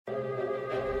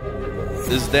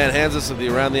This is Dan Hansis of the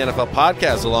Around the NFL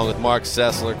podcast, along with Mark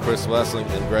Sessler, Chris Wessling,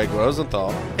 and Greg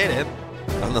Rosenthal. Hey, Dan.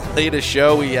 On the latest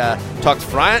show, we talked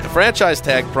franchise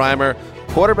tag primer,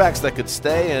 quarterbacks that could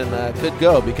stay and could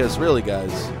go, because really,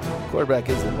 guys, quarterback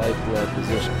is the lifeblood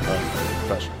position of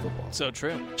professional football. So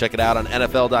true. Check it out on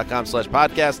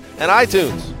NFL.com/podcast and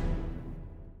iTunes.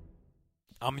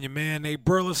 I'm your man, Nate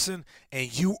Burleson,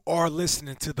 and you are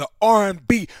listening to the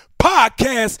R&B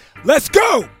podcast. Let's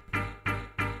go!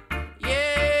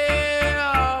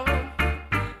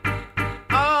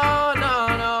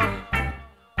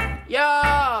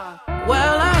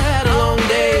 Well, I had a long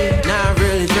day, not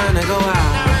really trying to go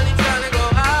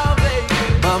out, baby.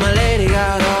 But my lady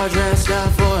got all dressed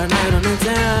up for a night on the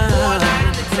town.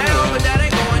 But that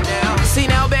ain't going down. See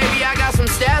now, baby, I got some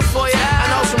stats for you. I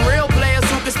know some real players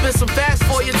who can spit some facts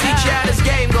for you. Teach you how this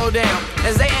game go down.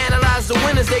 As they analyze the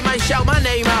winners, they might shout my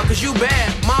name out, cause you bad.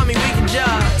 Mommy, we can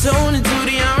judge. Tune into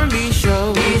the R&B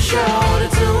show. Be sure to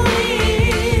tune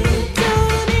in.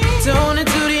 Tune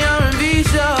into the R&B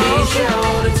show. Be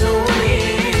sure to tune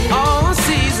in. All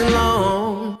season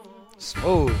long.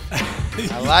 Smooth.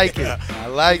 I like it. I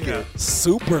like it.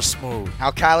 Super smooth. How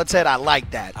Kyla said, I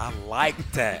like that. I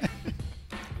like that.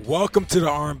 Welcome to the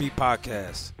R&B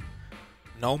podcast.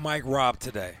 No Mike Rob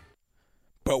today,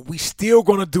 but we still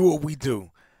going to do what we do.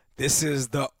 This is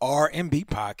the R&B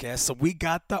podcast, so we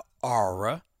got the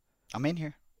aura. I'm in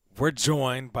here. We're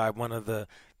joined by one of the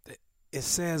it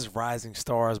says rising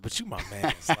stars, but you my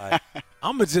man. It's like,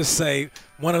 I'm going to just say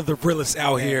one of the realest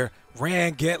out here,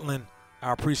 Rand Getlin.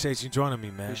 I appreciate you joining me,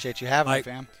 man. Appreciate you having me,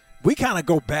 fam. We kind of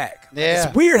go back. Yeah.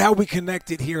 It's weird how we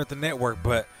connected here at the network,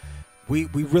 but we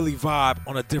really vibe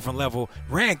on a different level.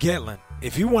 Rand Getlin,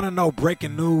 if you want to know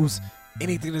breaking news,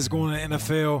 anything that's going on in the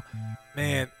NFL,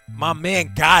 man, my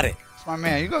man got it. It's my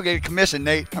man. You go get a commission,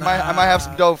 Nate. I might have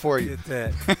some dough for you.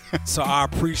 Get that. So I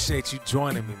appreciate you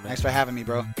joining me, man. Thanks for having me,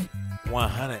 bro.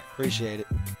 100. Appreciate it.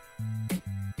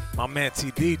 My man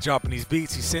TD dropping these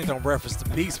beats. He said don't reference the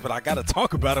beats, but I got to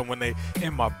talk about them when they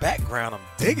in my background. I'm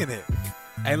digging it.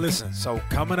 Hey, listen, so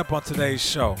coming up on today's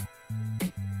show,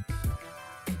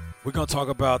 we're going to talk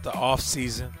about the off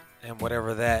season and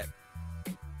whatever that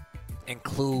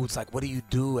includes. Like, what do you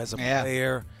do as a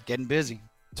player? Getting busy.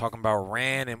 Talking about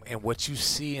Rand and what you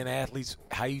see in athletes,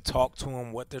 how you talk to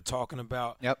them, what they're talking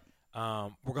about. Yep.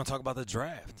 We're going to talk about the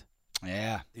draft.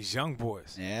 Yeah. These young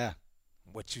boys. Yeah.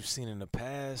 What you've seen in the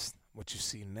past, what you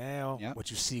see now, Yep. what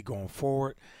you see going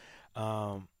forward.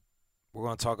 We're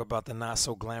going to talk about the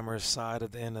not-so-glamorous side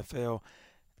of the NFL.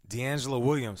 D'Angelo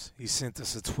Williams, he sent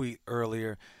us a tweet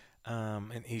earlier,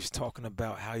 and he's talking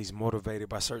about how he's motivated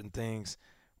by certain things.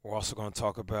 We're also going to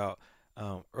talk about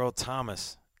Earl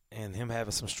Thomas and him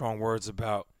having some strong words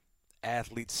about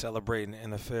athletes celebrating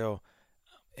the NFL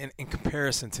in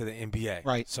comparison to the NBA.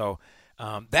 Right. So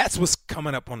that's what's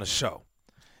coming up on the show.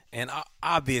 And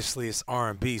obviously it's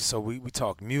R&B, so we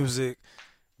talk music.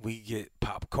 We get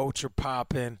pop culture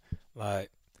popping. Like,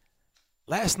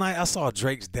 last night I saw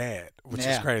Drake's dad, which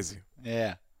is crazy.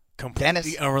 Yeah.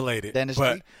 Completely unrelated. Dennis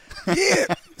but,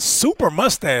 yeah, super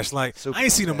mustache. Like, Super I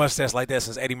ain't seen a mustache. mustache like that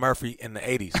since Eddie Murphy in the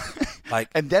 80s. Like,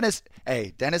 And Dennis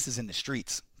is in the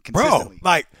streets consistently. bro,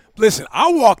 like, listen,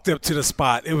 I walked up to the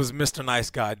spot. It was Mr.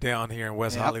 Nice Guy down here in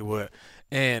West Hollywood.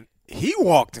 And he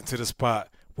walked into the spot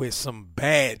with some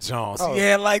bad Jones. Oh, he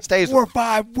had like stays 4 or with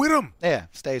 5 with him. Yeah,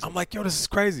 stays. I'm like, yo, this is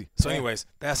crazy. So anyways,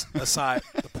 that's aside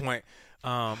the point.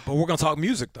 But we're going to talk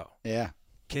music, though. Yeah.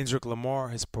 Kendrick Lamar,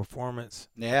 his performance,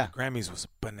 Yeah. Grammys was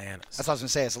bananas. That's what I was going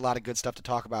to say. It's a lot of good stuff to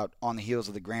talk about on the heels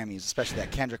of the Grammys, especially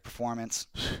that Kendrick performance.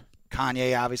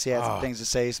 Kanye obviously had some things to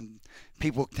say. Some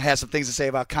people had some things to say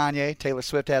about Kanye. Taylor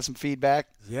Swift had some feedback.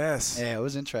 Yes. Yeah, it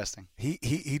was interesting.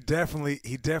 He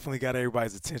definitely got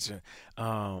everybody's attention.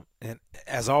 And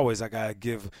as always, I gotta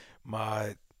give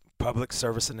my public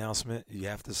service announcement. You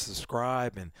have to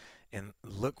subscribe and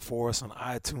look for us on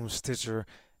iTunes, Stitcher.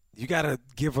 You gotta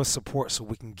give us support so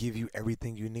we can give you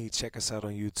everything you need. Check us out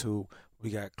on YouTube. We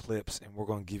got clips, and we're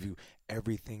gonna give you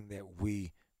everything that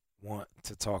we want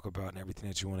to talk about and everything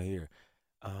that you want to hear.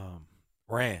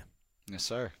 Rand. Yes,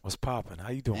 sir. What's popping?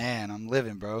 How you doing? Man, I'm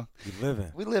living, bro. You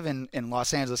living? We live in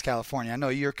Los Angeles, California. I know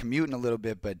you're commuting a little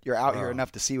bit, but you're out here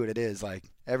enough to see what it is. Like,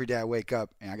 every day I wake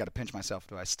up and I got to pinch myself.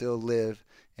 Do I still live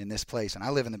in this place? And I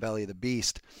live in the belly of the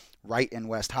beast, right in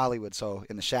West Hollywood, so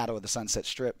in the shadow of the Sunset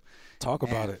Strip. Talk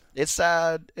about it. It's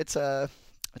a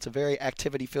very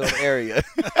activity-filled area.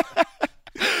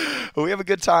 But we have a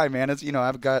good time, man. It's,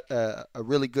 I've got a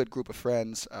really good group of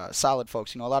friends, solid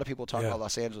folks. A lot of people talk about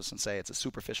Los Angeles and say it's a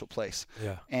superficial place.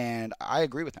 Yeah. And I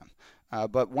agree with them.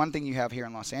 But one thing you have here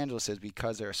in Los Angeles is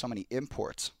because there are so many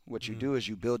imports, what you do is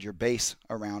you build your base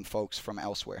around folks from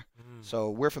elsewhere. So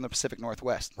we're from the Pacific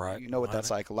Northwest. Right. You know what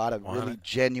that's like. A lot of really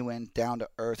genuine,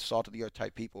 down-to-earth, salt-of-the-earth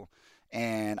type people.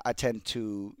 And I tend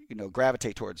to,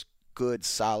 gravitate towards good,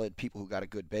 solid people who got a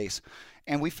good base.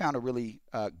 And we found a really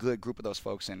good group of those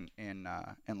folks in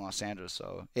Los Angeles.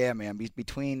 So, yeah, man,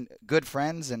 between good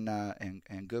friends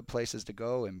and good places to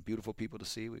go and beautiful people to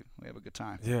see, we have a good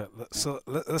time. Yeah, so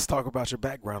let's talk about your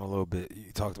background a little bit.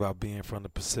 You talked about being from the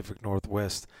Pacific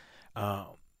Northwest.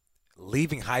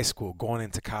 Leaving high school, going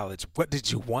into college, what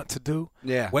did you want to do?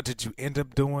 Yeah. What did you end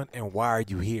up doing, and why are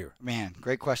you here? Man,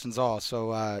 great questions all. So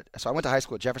I went to high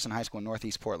school at Jefferson High School in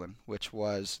Northeast Portland, which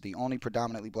was the only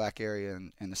predominantly black area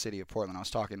in the city of Portland. I was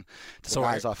talking to the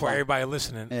guys off. For everybody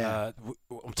listening, I'm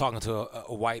talking to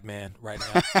a white man right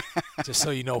now, just so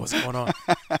you know what's going on.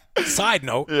 Side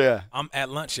note, I'm at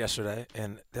lunch yesterday,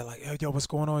 and they're like, yo, what's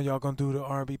going on? Y'all going to do the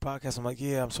R&B podcast? I'm like,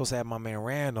 yeah, I'm supposed to have my man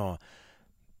Rand on.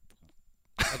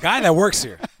 A guy that works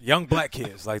here, young black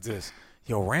kids like this.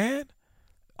 Yo, Rand?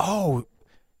 Oh,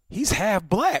 he's half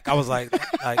black. I was like,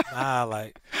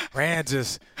 Rand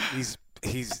just he's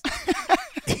hip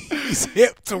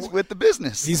to. He's with the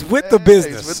business. He's with the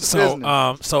business. He's with the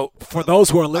business. So for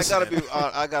those who are listening,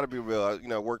 I gotta be real.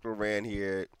 I worked with Rand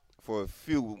here for a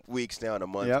few weeks now in a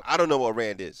month. Yep. I don't know what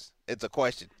Rand is. It's a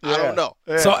question. I don't know.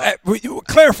 Yeah. So you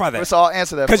clarify that. So I'll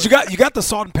answer that because you got the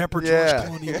salt and pepper George Yeah.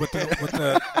 Clooney with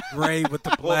the gray with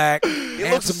the black. He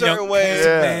looks a certain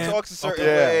way. Talks a certain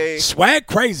way. Swag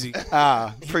crazy.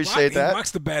 Appreciate that. He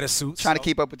rocks the baddest suits. Trying to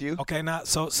keep up with you. Okay, now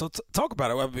so talk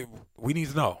about it. We need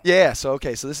to know. Yeah. So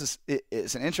this is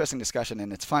it's an interesting discussion,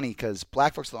 and it's funny because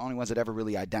black folks are the only ones that ever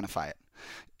really identify it.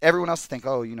 Everyone else think,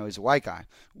 he's a white guy.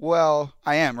 Well,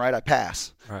 I am, right? I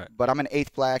pass. Right. But I'm an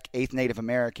 8th black, 8th Native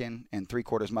American, and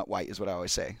 3/4 mutt white is what I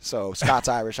always say. So Scots,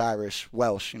 Irish,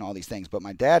 Welsh, all these things. But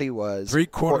my daddy was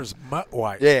 3/4 mutt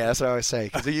white. Yeah, that's what I always say.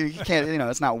 Because you can't,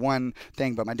 it's not one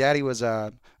thing. But my daddy was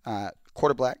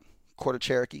quarter black, quarter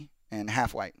Cherokee, and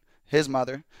half white. His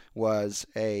mother was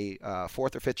a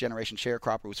 4th or 5th generation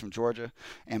sharecropper who was from Georgia.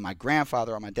 And my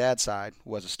grandfather on my dad's side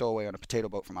was a stowaway on a potato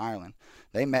boat from Ireland.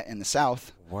 They met in the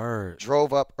South. Word.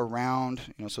 Drove up around,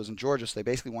 so it was in Georgia. So they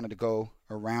basically wanted to go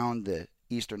around the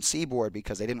eastern seaboard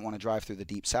because they didn't want to drive through the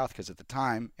deep South because at the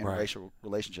time interracial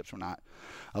relationships were not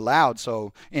allowed.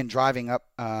 So in driving up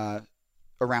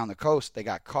around the coast, they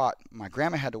got caught. My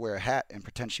grandma had to wear a hat and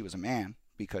pretend she was a man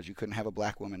because you couldn't have a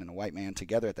black woman and a white man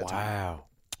together at that time. Wow.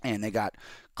 And they got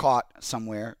caught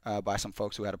somewhere by some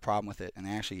folks who had a problem with it, and they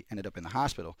actually ended up in the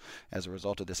hospital as a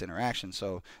result of this interaction.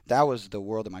 So that was the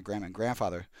world that my grandma and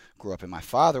grandfather grew up in. My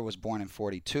father was born in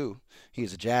 1942. He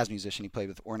was a jazz musician. He played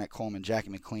with Ornette Coleman, Jackie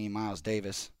McLean, Miles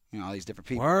Davis, all these different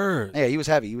people. Word. Yeah, he was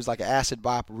heavy. He was like an acid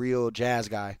bop, real jazz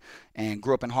guy, and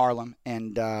grew up in Harlem.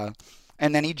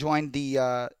 And then he joined the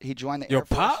Air Force.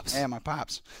 Pops? Yeah, my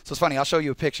pops. So it's funny. I'll show you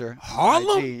a picture.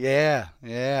 Harlem? Yeah,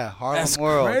 Harlem That's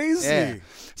world. crazy. Yeah.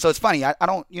 So it's funny. I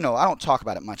don't talk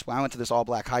about it much. When I went to this all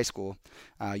black high school,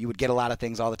 you would get a lot of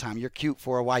things all the time. You're cute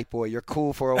for a white boy. You're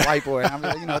cool for a white boy. And I'm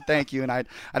like, thank you. And I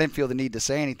didn't feel the need to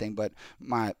say anything. But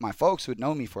my folks who'd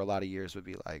known me for a lot of years would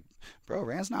be like, bro,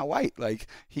 Rand's not white. Like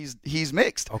he's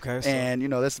mixed. Okay. So.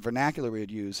 And that's the vernacular we would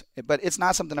use. But it's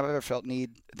not something I've ever felt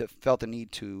the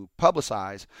need to publicize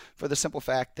for the simple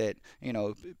fact that,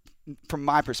 from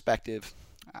my perspective,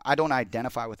 I don't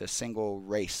identify with a single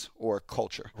race or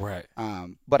culture. Right.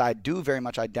 But I do very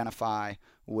much identify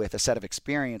with a set of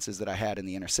experiences that I had in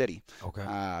the inner city. Okay.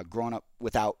 Growing up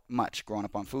without much, growing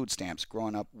up on food stamps,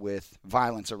 growing up with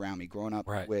violence around me, growing up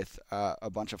with a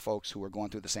bunch of folks who were going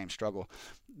through the same struggle.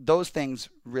 Those things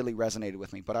really resonated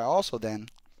with me. But I also then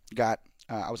I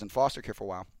was in foster care for a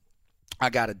while. I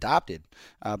got adopted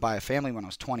by a family when I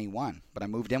was 21, but I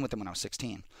moved in with them when I was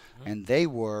 16. Mm-hmm. And they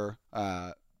were,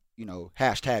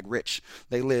 #rich.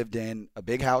 They lived in a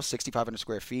big house, 6,500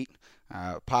 square feet.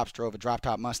 Pops drove a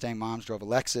drop-top Mustang. Moms drove a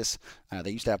Lexus.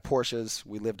 They used to have Porsches.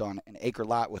 We lived on an acre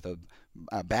lot with a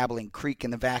babbling creek in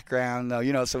the background.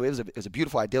 So it was a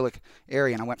beautiful, idyllic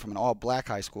area. And I went from an all-black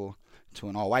high school to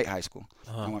an all-white high school.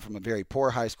 I went from a very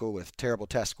poor high school with terrible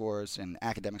test scores and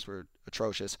academics were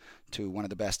atrocious to one of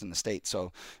the best in the state.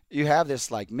 So you have this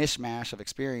mishmash of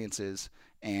experiences,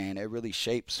 and it really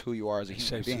shapes who you are as a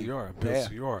human being. Who you are, builds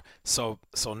who you are. So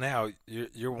now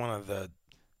you're one of the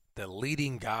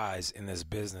leading guys in this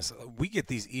business. We get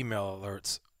these email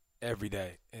alerts every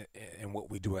day in what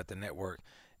we do at the network.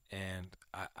 And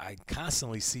I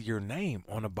constantly see your name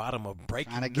on the bottom of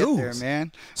breaking news. Get there,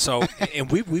 man. So,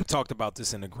 and we've talked about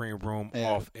this in the green room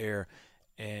off air,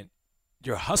 and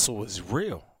your hustle is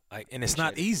real, and it's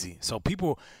not easy. So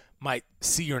people might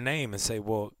see your name and say,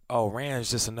 well, oh, Rand's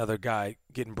just another guy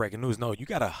getting breaking news. No, you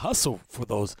got to hustle for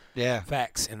those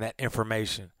facts and that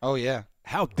information. Oh, yeah.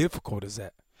 How difficult is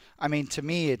that? I mean, to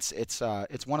me, it's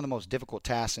one of the most difficult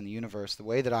tasks in the universe. The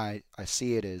way that I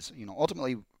see it is,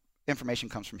 ultimately information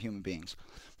comes from human beings.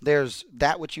 There's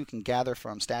that which you can gather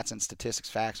from stats and statistics,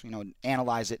 facts,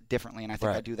 analyze it differently, and I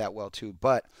think I do that well too.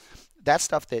 But that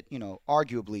stuff that,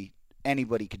 arguably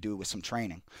anybody could do with some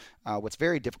training. What's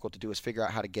very difficult to do is figure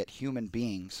out how to get human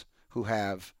beings who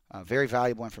have very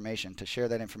valuable information to share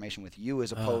that information with you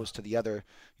as opposed to the other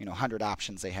 100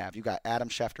 options they have. You got Adam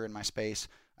Schefter in my space,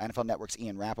 NFL Network's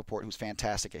Ian Rappaport, who's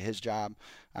fantastic at his job.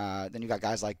 Then you got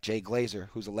guys like Jay Glazer,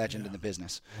 who's a legend in the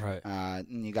business. Right.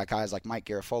 And you got guys like Mike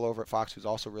Garafolo over at Fox, who's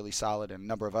also really solid, and a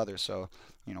number of others. So,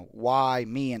 why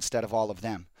me instead of all of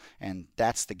them? And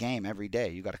that's the game every day.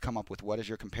 You got to come up with what is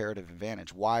your comparative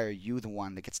advantage. Why are you the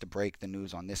one that gets to break the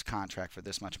news on this contract for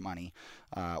this much money?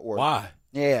 Or why?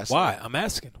 Yeah. So, why? I'm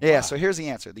asking. Yeah. Why? So here's the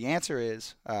answer. The answer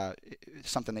is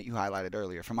something that you highlighted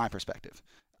earlier. From my perspective,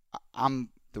 I'm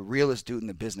the realest dude in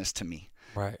the business to me.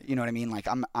 Right. You know what I mean? Like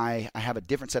I have a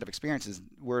different set of experiences.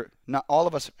 We're not all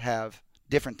of us have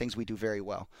different things we do very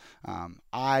well.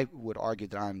 I would argue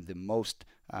that I'm the most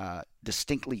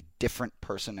distinctly different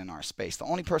person in our space. The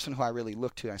only person who I really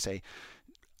look to and I say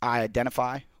I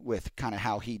identify with kind of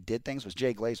how he did things was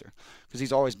Jay Glazer, because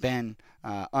he's always been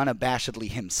unabashedly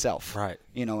himself. Right.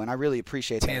 And I really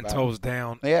appreciate that. 10 toes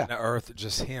down in the earth,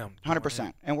 just him.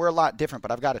 100%. And we're a lot different, but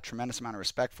I've got a tremendous amount of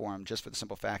respect for him just for the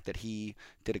simple fact that he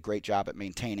did a great job at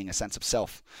maintaining a sense of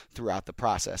self throughout the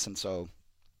process. And so,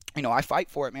 I fight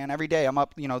for it, man. Every day I'm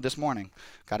up, this morning.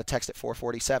 Got a text at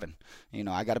 4:47.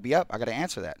 I got to be up. I got to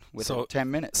answer that within 10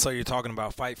 minutes. So you're talking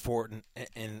about fight for it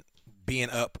and being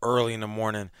up early in the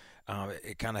morning.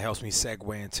 It kind of helps me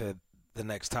segue into the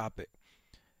next topic.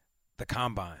 The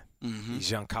combine. Mm-hmm. These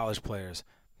young college players,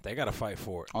 they got to fight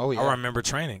for it. Oh, yeah. I remember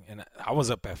training, and I was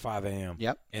up at 5 a.m.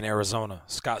 In Arizona,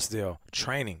 Scottsdale,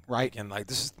 training. Right. And,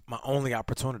 this is my only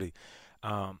opportunity.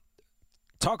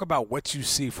 Talk about what you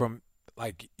see from,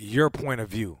 your point of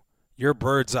view, your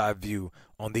bird's eye view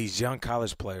on these young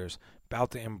college players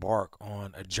about to embark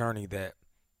on a journey that,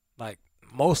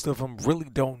 most of them really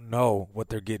don't know what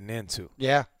they're getting into.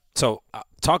 Yeah. So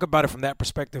talk about it from that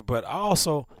perspective, but I'm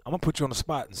going to put you on the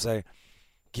spot and say,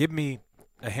 give me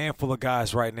a handful of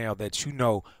guys right now that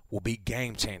will be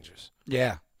game changers.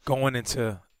 Yeah. Going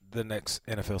into the next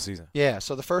NFL season. Yeah.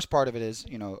 So the first part of it is,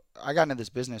 I got into this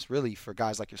business really for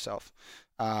guys like yourself,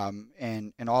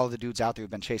 and all of the dudes out there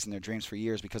who've been chasing their dreams for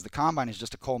years, because the combine is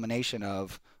just a culmination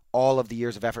of all of the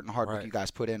years of effort and hard work you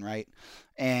guys put in, right?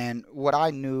 And what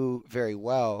I knew very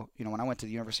well, when I went to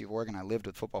the University of Oregon, I lived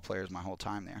with football players my whole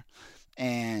time there.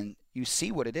 And you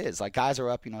see what it is. Like, guys are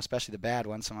up, especially the bad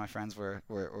ones. Some of my friends were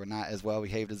not as well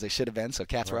behaved as they should have been. So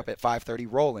cats were up at 5:30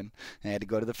 rolling, and they had to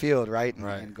go to the field, right?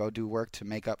 And go do work to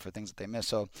make up for things that they missed.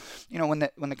 So, when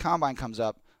the combine comes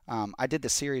up, I did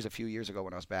this series a few years ago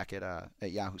when I was back at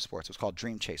Yahoo Sports. It was called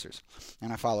Dream Chasers.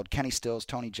 And I followed Kenny Stills,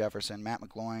 Tony Jefferson, Matt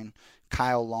McGloin,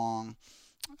 Kyle Long,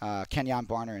 Kenyon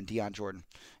Barner, and Deion Jordan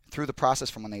through the process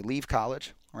from when they leave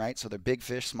college, right? So they're big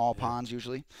fish, small ponds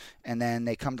usually. And then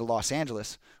they come to Los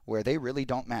Angeles where they really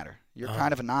don't matter. You're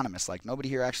kind of anonymous. Like, nobody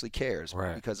here actually cares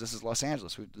because this is Los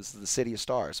Angeles. This is the city of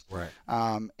stars. Right.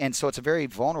 And so it's a very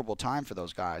vulnerable time for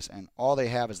those guys, and all they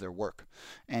have is their work.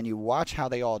 And you watch how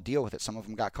they all deal with it. Some of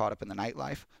them got caught up in the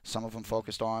nightlife. Some of them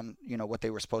focused on, what they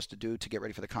were supposed to do to get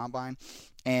ready for the combine.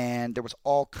 And there was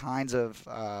all kinds of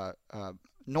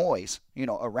noise,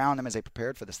 around them as they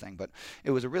prepared for this thing. But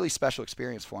it was a really special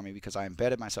experience for me because I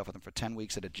embedded myself with them for 10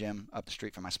 weeks at a gym up the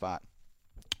street from my spot.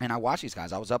 And I watched these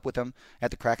guys. I was up with them at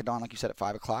the crack of dawn, like you said, at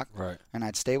 5 o'clock. Right. And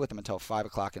I'd stay with them until 5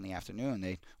 o'clock in the afternoon.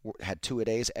 They had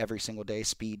 2-a-days every single day,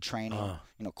 speed training,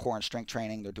 core and strength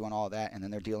training. They're doing all of that, and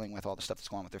then they're dealing with all the stuff that's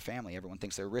going on with their family. Everyone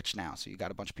thinks they're rich now, so you got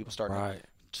a bunch of people starting to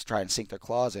just try and sink their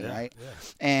claws in, right? Yeah.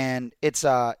 And it's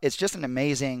just an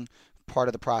amazing part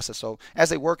of the process. So as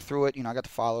they work through it, I got to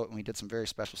follow it, and we did some very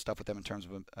special stuff with them in terms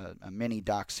of a mini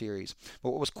doc series.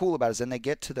 But what was cool about it is then they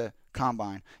get to the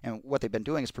combine, and what they've been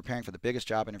doing is preparing for the biggest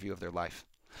job interview of their life.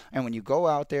 And when you go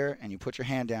out there and you put your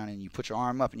hand down and you put your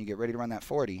arm up and you get ready to run that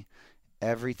 40,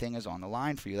 everything is on the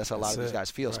line for you. That's how a lot of these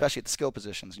guys feel, especially at the skill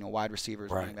positions, wide receivers,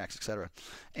 running backs, etc.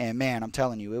 And man, I'm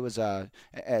telling you, it was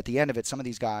at the end of it, some of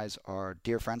these guys are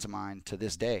dear friends of mine to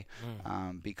this day,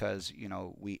 because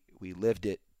we lived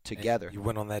it together. And you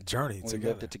went on that journey together. We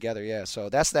lived it together, yeah. So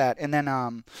that's that. And then,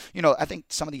 I think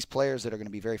some of these players that are going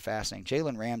to be very fascinating.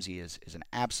 Jalen Ramsey is an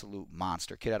absolute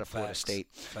monster, kid out of Florida State.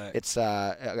 It's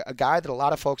a guy that a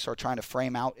lot of folks are trying to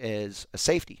frame out as a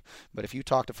safety. But if you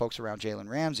talk to folks around Jalen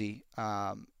Ramsey,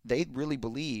 they really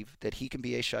believe that he can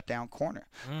be a shutdown corner.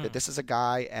 That this is a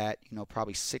guy at,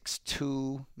 probably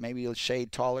 6'2", maybe a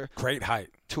shade taller. Great height.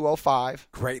 205.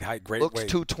 Great height, great looks weight.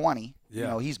 220.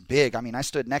 Yeah. He's big. I mean, I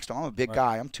stood next to him. I'm a big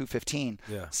guy. I'm 215,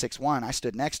 Yeah. 6'1". I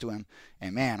stood next to him,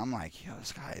 and man, I'm like,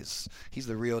 this guy he's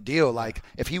the real deal. Like,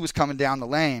 if he was coming down the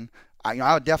lane,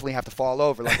 I would definitely have to fall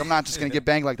over. Like, I'm not just going to get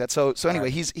banged like that. So anyway,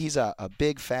 he's a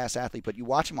big, fast athlete. But you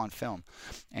watch him on film,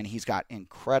 and he's got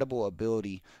incredible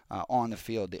ability on the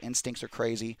field. The instincts are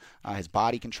crazy. His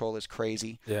body control is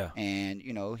crazy. Yeah. And,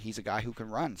 he's a guy who can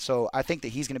run. So I think that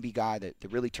he's going to be a guy that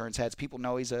really turns heads. People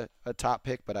know he's a top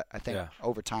pick, but I think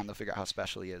over time they'll figure out how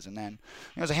special he is. And then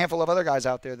there's a handful of other guys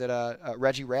out there that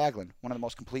Reggie Ragland, one of the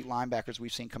most complete linebackers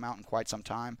we've seen come out in quite some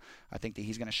time. I think that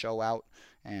he's going to show out.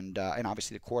 And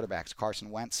obviously the quarterbacks,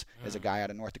 Carson Wentz is a guy out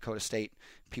of North Dakota State.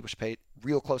 People should pay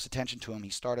real close attention to him.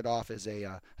 He started off as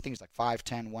I think he's like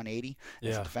 5'10", 180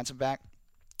 as a defensive back.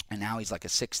 And now he's like a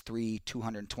 6'3",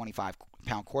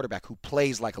 225-pound quarterback who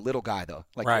plays like a little guy, though.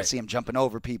 Like you see him jumping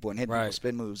over people and hitting people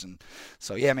spin moves. And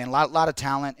so, yeah, man, a lot of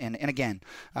talent. And again,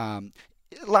 a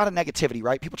lot of negativity,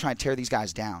 right? People try and tear these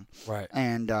guys down. Right.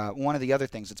 And one of the other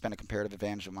things that's been a comparative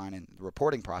advantage of mine in the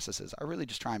reporting process is I really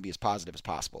just try and be as positive as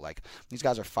possible. Like, these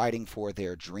guys are fighting for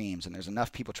their dreams, and there's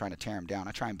enough people trying to tear them down.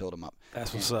 I try and build them up.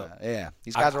 That's what's up. Yeah.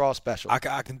 These guys are all special. I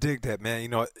can dig that, man.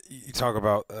 You talk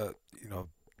about,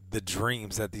 the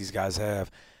dreams that these guys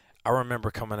have. I remember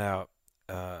coming out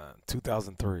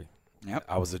 2003. Yep.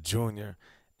 I was a junior.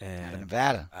 And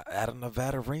out of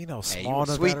Nevada, Reno. Hey, Small you were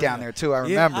Nevada, sweet down Reno. there, too. I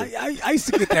remember. Yeah, I used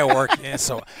to get that work in.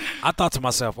 So I thought to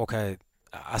myself, okay,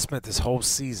 I spent this whole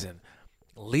season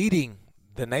leading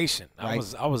the nation. Right.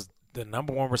 I was the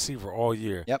number one receiver all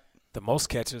year. Yep. The most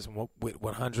catches with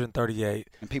 138.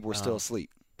 And people were still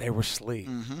asleep. They were asleep,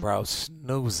 bro,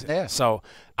 snoozing. Yeah. So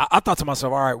I thought to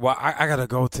myself, all right, well, I got to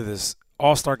go to this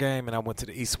All-Star game, and I went to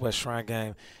the East-West Shrine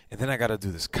game, and then I got to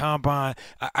do this combine.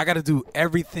 I got to do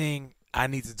everything I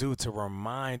need to do to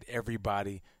remind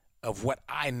everybody of what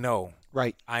I know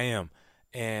I am.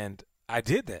 And I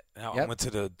did that. I went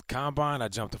to the combine. I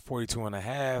jumped to 42 and a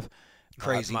half.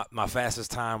 Crazy. My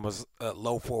fastest time was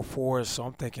low 4.4s, so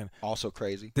I'm thinking. Also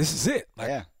crazy. This is it.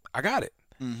 I got it.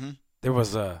 Mm-hmm. There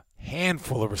was a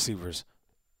handful of receivers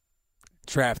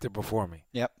drafted before me.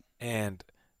 Yep. And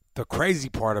the crazy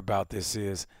part about this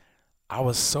is I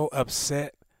was so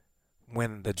upset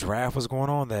when the draft was going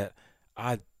on that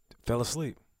I fell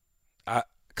asleep.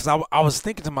 Because I was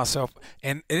thinking to myself,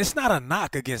 and it's not a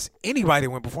knock against anybody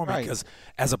that went before me, because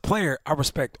as a player, I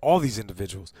respect all these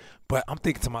individuals. But I'm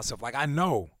thinking to myself, like, I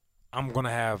know I'm going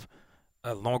to have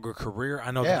a longer career.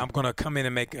 I know that I'm going to come in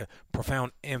and make a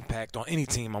profound impact on any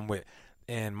team I'm with.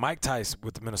 And Mike Tice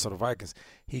with the Minnesota Vikings,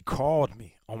 he called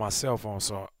me on my cell phone,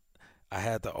 so I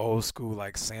had the old school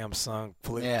like Samsung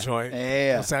flip joint.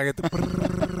 Yeah. So I get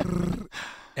the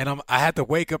and I had to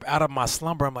wake up out of my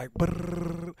slumber. I'm like,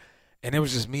 and it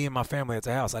was just me and my family at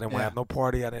the house. I didn't want to have no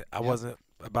party. I wasn't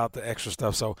about the extra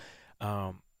stuff. So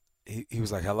he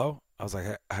was like, hello? I was like,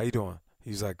 how you doing?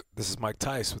 He's like, this is Mike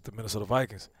Tice with the Minnesota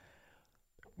Vikings.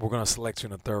 We're going to select you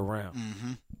in the third round.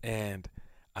 Mm-hmm. And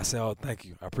I said, oh, thank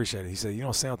you. I appreciate it. He said, you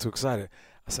don't sound too excited.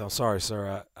 I said, I'm sorry,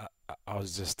 sir. I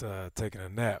was just taking a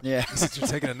nap. Yeah. He said, you're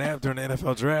taking a nap during the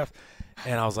NFL draft?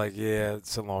 And I was like, yeah,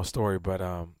 it's a long story, but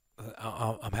I'm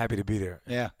happy to be there.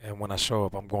 Yeah. And when I show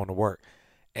up, I'm going to work.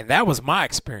 And that was my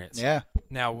experience. Yeah.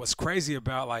 Now, what's crazy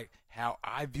about, like, how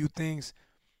I view things,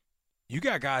 you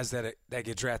got guys that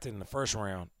get drafted in the first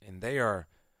round, and they are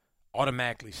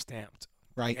automatically stamped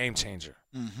game changer.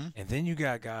 Mm-hmm. And then you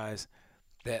got guys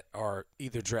that are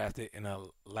either drafted in the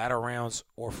latter rounds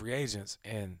or free agents,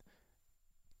 and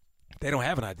they don't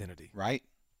have an identity. Right.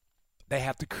 They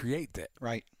have to create that.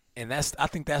 Right. And I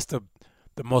think that's the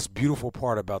most beautiful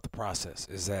part about the process,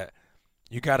 is that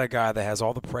you got a guy that has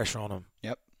all the pressure on him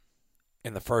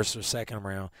in the first or second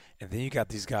round, and then you got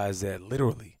these guys that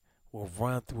literally will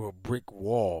run through a brick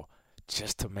wall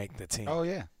just to make the team. Oh,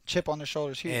 yeah. Chip on their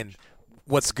shoulders huge. And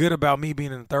what's good about me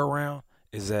being in the third round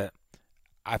is that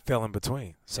I fell in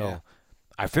between. So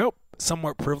I felt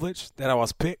somewhat privileged that I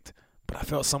was picked, but I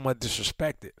felt somewhat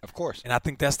disrespected. Of course. And I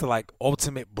think that's the like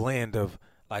ultimate blend of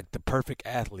like the perfect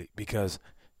athlete, because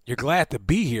you're glad to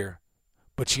be here,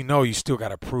 but you know you still got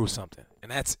to prove something.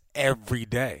 And that's every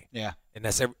day. Yeah. And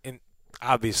that's and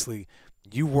obviously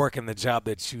you working the job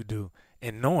that you do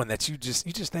and knowing that you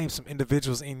just name some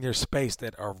individuals in your space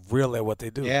that are real at what they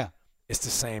do. Yeah. it's the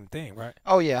same thing, right?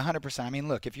 Oh, yeah, 100%. I mean,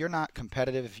 look, if you're not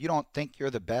competitive, if you don't think you're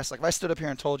the best, like if I stood up here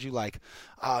and told you, like,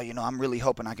 oh, I'm really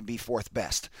hoping I can be fourth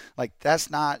best. Like,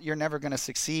 you're never going to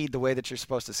succeed the way that you're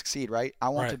supposed to succeed, right? I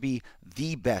want to be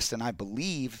the best, and I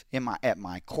believe at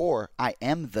my core, I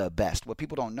am the best. What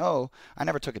people don't know, I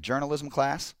never took a journalism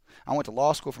class. I went to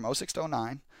law school from 06 to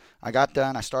 09. I got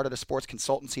done. I started a sports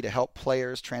consultancy to help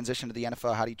players transition to the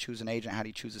NFL. How do you choose an agent? How do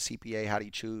you choose a CPA? How do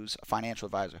you choose a financial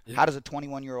advisor? Yeah. How does a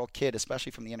 21-year-old kid,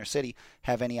 especially from the inner city,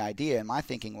 have any idea? And my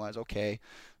thinking was, okay,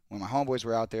 when my homeboys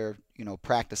were out there,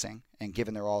 practicing and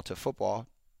giving their all to football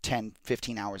 10,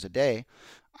 15 hours a day,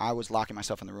 I was locking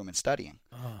myself in the room and studying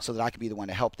so that I could be the one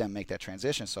to help them make that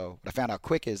transition. So what I found out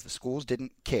quick is the schools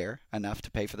didn't care enough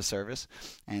to pay for the service.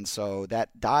 And so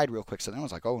that died real quick. So then I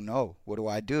was like, oh, no, what do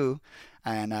I do?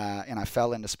 And I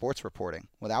fell into sports reporting.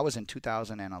 Well, that was in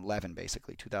 2011,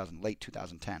 basically, late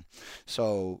 2010.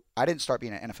 So I didn't start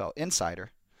being an NFL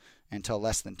insider until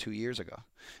less than 2 years ago.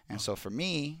 And so for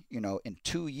me, in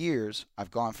 2 years,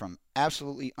 I've gone from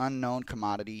absolutely unknown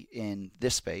commodity in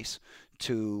this space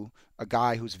to a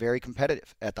guy who's very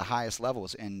competitive at the highest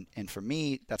levels. And for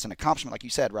me, that's an accomplishment, like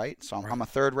you said, right? So I'm a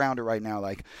third rounder right now.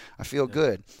 Like, I feel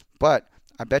good. But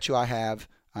I bet you I have,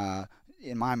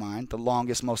 in my mind, the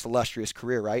longest, most illustrious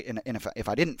career, right? And if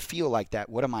I didn't feel like that,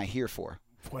 what am I here for?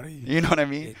 What are you? You know what I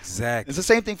mean? Exactly. It's the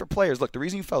same thing for players. Look, the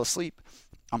reason you fell asleep,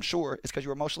 I'm sure, is because you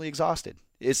were emotionally exhausted.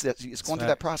 It's going through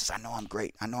that process. I know I'm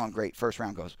great. First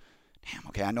round goes, damn,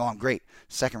 okay, I know I'm great.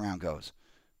 Second round goes,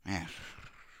 man,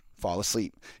 fall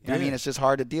asleep. You know what I mean? It's just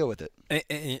hard to deal with it.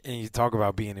 And you talk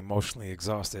about being emotionally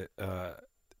exhausted.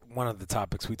 One of the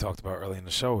topics we talked about early in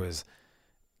the show is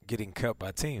getting cut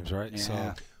by teams, right? Yeah.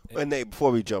 So, and Nate,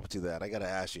 before we jump to that, I got to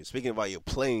ask you, speaking about your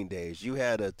playing days, you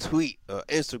had a tweet,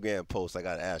 Instagram post I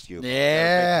got to ask you about.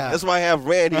 Yeah. That's why I have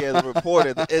Randy as the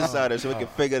reporter, the insider, so we can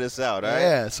figure this out, all right?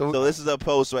 Yeah. So this is a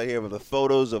post right here with the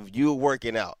photos of you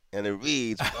working out. And it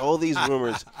reads, all these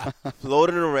rumors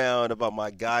floating around about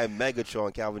my guy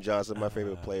Megatron, Calvin Johnson, my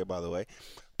favorite player, by the way,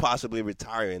 possibly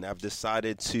retiring. I've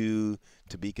decided to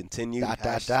be continued. #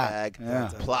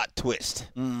 plot twist.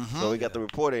 Mm-hmm. So we got the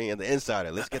reporting and the insider.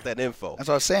 Let's get that info. That's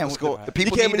what I was saying. The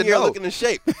people came need in to here know. looking in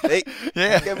shape. Hey,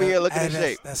 yeah. You came in here looking in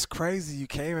shape. That's crazy. You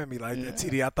came at me like that,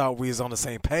 TD. I thought we was on the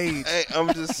same page. Hey,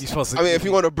 I'm just. You supposed to. I mean, if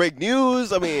you want to break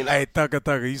news, I mean. Hey,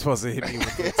 Thugger, you supposed to hit me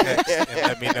with the text and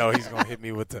let me know he's gonna hit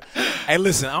me with the. Hey,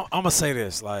 listen, I'm gonna say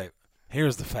this. Like,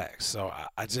 here's the facts. So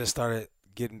I just started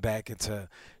getting back into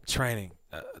training,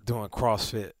 doing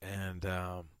CrossFit, and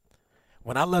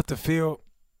when I left the field,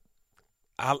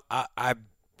 I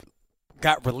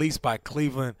got released by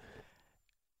Cleveland,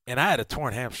 and I had a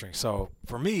torn hamstring. So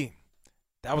for me,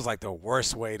 that was like the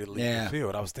worst way to leave the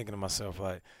field. I was thinking to myself,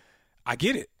 like, I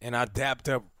get it. And I dapped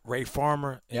up Ray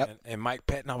Farmer and Mike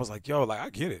Patton. I was like, yo, like,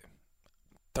 I get it.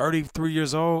 33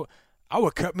 years old, I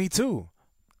would cut me too.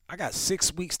 I got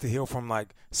 6 weeks to heal from,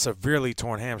 like, severely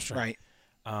torn hamstring. Right.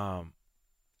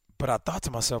 But I thought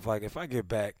to myself, like, if I get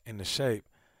back into shape,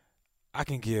 I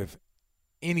can give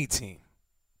any team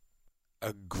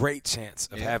a great chance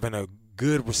of having a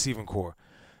good receiving core.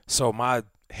 So my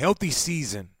healthy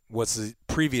season was the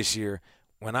previous year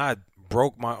when I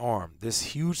broke my arm. This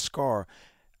huge scar,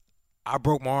 I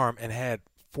broke my arm and had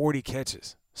 40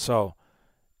 catches. So,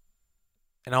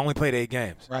 and I only played 8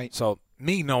 games. Right. So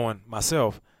me knowing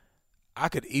myself, I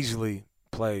could easily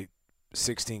play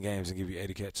 16 games and give you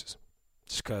 80 catches.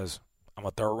 Just because I'm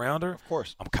a third rounder. Of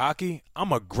course. I'm cocky.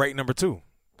 I'm a great number 2.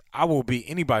 I will be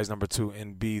anybody's number 2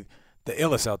 and be the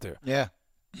illest out there. Yeah.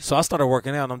 So I started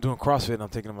working out and I'm doing CrossFit and I'm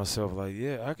thinking to myself, like,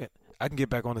 yeah, I can get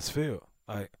back on this field.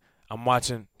 Like, I'm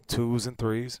watching 2s and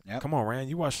 3s. Yep. Come on, Rand,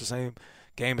 you watch the same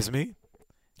game as me.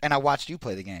 And I watched you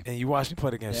play the game. And you watched me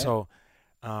play the game. Yeah. So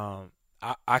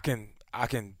I can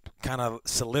kind of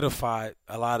solidify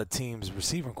a lot of teams'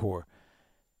 receiving core.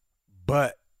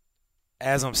 But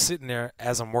as I'm sitting there,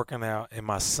 as I'm working out, and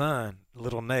my son,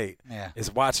 little Nate,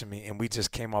 is watching me, and we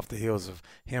just came off the heels of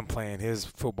him playing his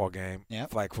football game,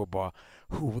 flag football.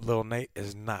 Little Nate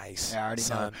is nice. Yeah, I already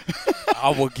son. know. I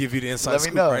will give you the inside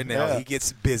scoop right now. Yeah. He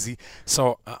gets busy.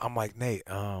 So I'm like, Nate,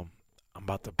 I'm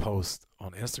about to post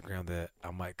on Instagram that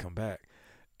I might come back.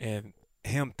 And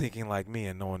him thinking like me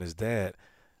and knowing his dad,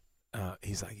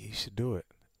 he's like, you should do it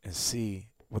and see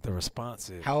what the response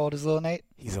is. How old is little Nate?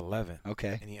 He's 11.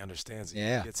 Okay. And he understands it.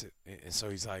 Yeah. He gets it. And so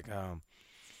he's like, and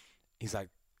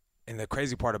the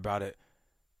crazy part about it,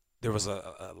 there was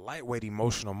a lightweight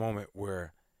emotional moment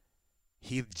where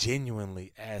he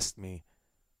genuinely asked me,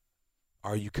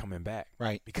 are you coming back?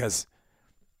 Right. Because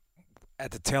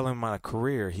at the tail end of my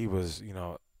career, he was,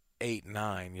 8,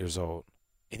 9 years old.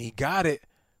 And he got it,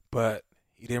 but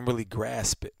he didn't really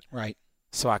grasp it. Right.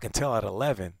 So I can tell at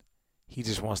 11, he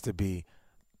just wants to be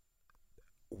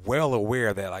well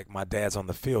aware that, like, my dad's on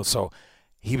the field. So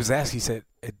he was asking, he said,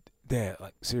 Dad,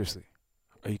 like, seriously,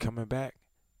 are you coming back?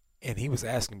 And he was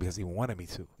asking because he wanted me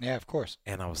to. Yeah, of course.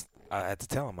 And I had to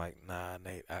tell him, like, nah,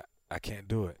 Nate, I can't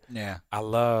do it. Yeah. I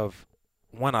love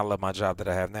my job that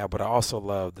I have now, but I also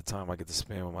love the time I get to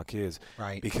spend with my kids.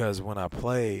 Right. Because when I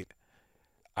played,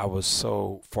 I was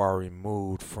so far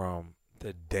removed from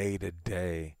the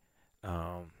day-to-day,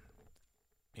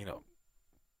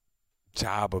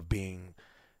 job of being,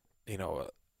 a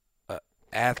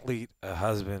athlete, a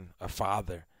husband, a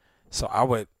father. So I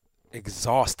would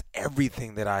exhaust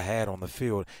everything that I had on the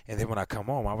field, and then when I come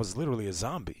home, I was literally a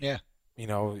zombie. Yeah.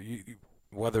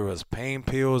 Whether it was pain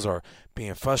pills or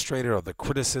being frustrated or the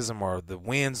criticism or the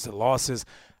wins, the losses,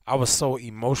 I was so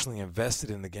emotionally invested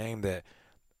in the game that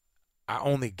I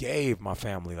only gave my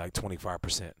family like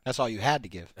 25%. That's all you had to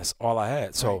give. That's all I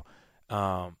had. So,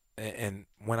 and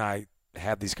when I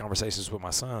have these conversations with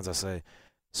my sons, I say,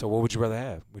 so what would you rather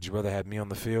have? Would you rather have me on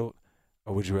the field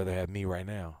or would you rather have me right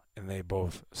now? And they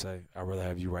both say, I'd rather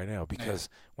have you right now because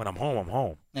when I'm home, I'm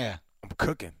home. Yeah. I'm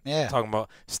cooking. Yeah. Talking about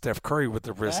Steph Curry with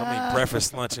the wrist. I mean,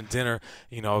 breakfast, lunch, and dinner,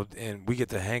 and we get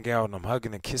to hang out, and I'm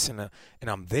hugging and kissing, and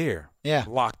I'm there,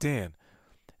 locked in.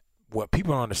 What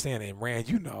people don't understand, and Rand,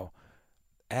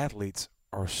 athletes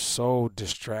are so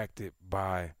distracted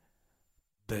by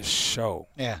the show.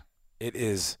 Yeah. It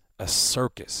is a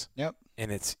circus. Yep.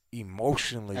 And it's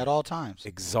emotionally at all times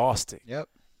exhausting. Yep.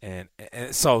 And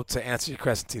so to answer your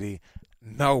question, TD,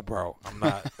 no, bro, I'm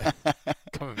not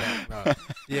coming back. No.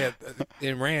 Yeah,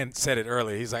 and Rand said it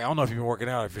earlier. He's like, I don't know if you've been working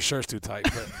out, if your shirt's too tight,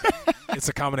 but it's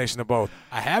a combination of both.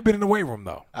 I have been in the weight room,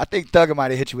 though. I think Thugger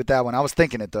might have hit you with that one. I was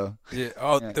thinking it, though. Yeah.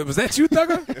 Oh, was that you,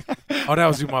 Thugger? Oh, that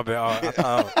was you, my bad.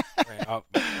 All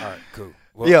right, cool.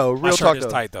 Well, Yo, my real shirt talk, is though.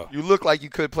 tight, though. You look like you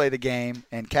could play the game,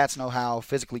 and cats know how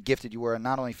physically gifted you were. And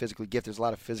not only physically gifted, there's a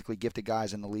lot of physically gifted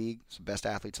guys in the league, some best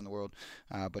athletes in the world,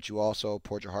 but you also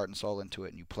poured your heart and soul into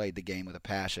it, and you played the game with a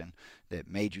passion that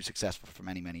made you successful for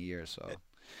many, many years. So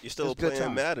you're still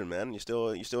playing Madden, man. You're still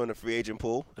in the free agent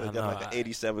pool. You got like an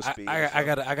 87 speed. I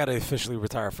gotta officially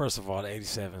retire. First of all, the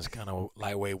 87 is kind of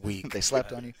lightweight weak. They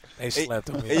slept on you. They slept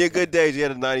on me. In your good days, you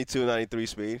had a 92, 93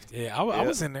 speed. Yeah, I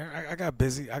was in there. I got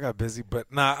busy, but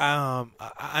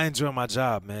I enjoy my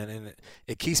job, man, and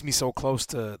it keeps me so close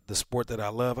to the sport that I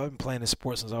love. I've been playing this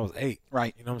sport since I was 8.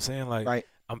 Right. You know what I'm saying? Like, right.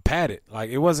 I'm padded.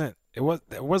 Like there was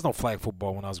no flag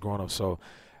football when I was growing up, so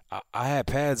I had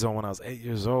pads on when I was 8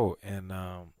 years old, and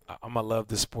I'm gonna love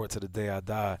this sport to the day I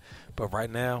die. But right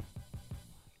now,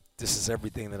 this is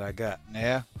everything that I got.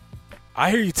 Yeah.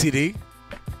 I hear you, TD.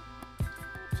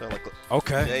 Sound like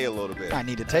okay. Jay a little bit. I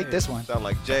need to take this one. Sound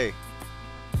like Jay.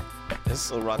 This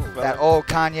little Rockefeller. That old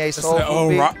Kanye soul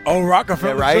movie. Old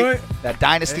Rockefeller, right? joint? That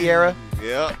Dynasty era.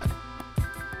 Yeah.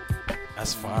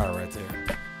 That's fire right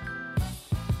there.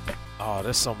 Oh,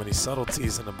 there's so many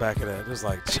subtleties in the back of that. There's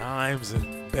like chimes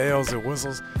and bells and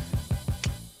whistles.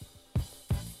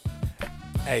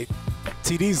 Hey,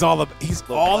 TD's all about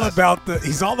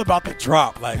the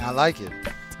drop. Like I like it.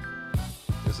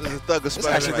 This is a Thugger This special.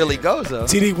 actually really goes though.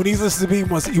 TD, when he's listening to me,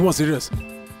 he wants to do this.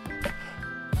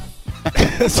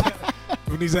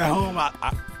 When he's at home,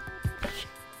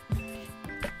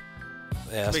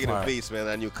 yeah, Speaking of beats, man,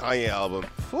 that new Kanye album.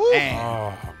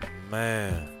 Oh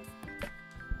man,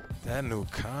 that new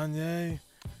Kanye.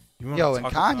 Yo, and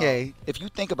Kanye, if you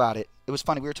think about it, it was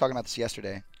funny. We were talking about this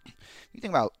yesterday. You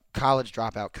think about college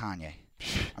dropout Kanye.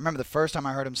 I remember the first time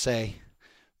I heard him say,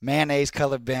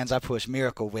 mayonnaise-colored Benz, I push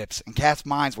miracle whips. And cats'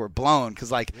 minds were blown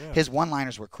because, his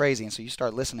one-liners were crazy. And so you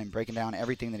start listening, breaking down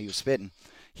everything that he was spitting.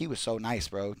 He was so nice,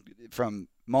 bro, from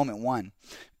moment one.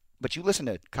 But you listen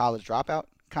to College Dropout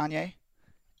Kanye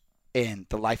and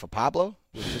The Life of Pablo,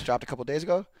 which just dropped a couple days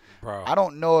ago. Bro. I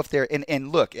don't know if they're –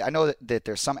 and look, I know that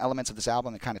there's some elements of this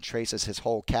album that kind of traces his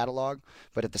whole catalog.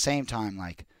 But at the same time,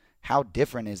 how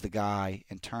different is the guy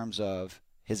in terms of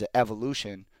his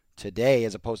evolution today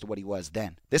as opposed to what he was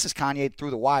then? This is Kanye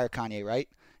through the wire Kanye, right?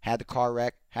 Had the car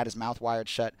wreck, had his mouth wired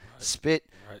shut, spit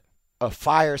a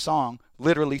fire song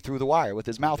literally through the wire with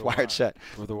his mouth wired shut.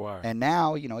 Through the wire. And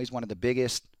now, he's one of the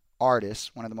biggest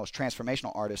artists, one of the most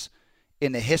transformational artists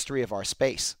in the history of our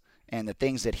space and the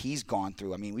things that he's gone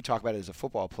through. I mean, we talk about it as a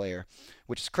football player,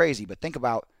 which is crazy, but think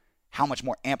about how much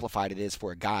more amplified it is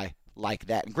for a guy like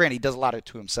that. And granted, he does a lot of it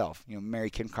to himself. Marry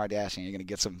Kim Kardashian, you're going to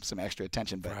get some extra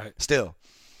attention, but still.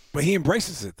 But he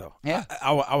embraces it, though. Yeah.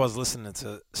 I was listening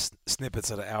to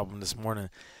snippets of the album this morning,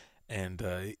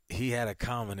 And he had a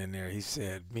comment in there. He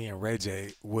said, "Me and Ray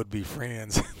J would be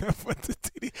friends."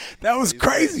 That was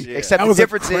crazy. Yeah. Except that the was a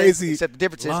difference crazy is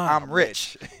line. I'm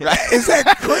rich. Right? Is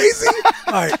that crazy?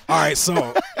 Like, all right.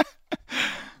 So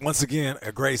once again,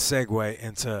 a great segue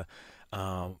into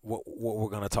what we're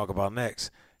going to talk about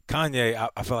next. Kanye,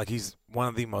 I feel like he's one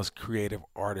of the most creative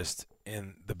artists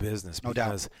in the business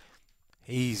because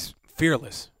he's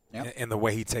fearless in the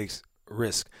way he takes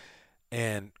risk.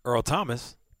 And Earl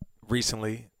Thomas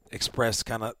recently expressed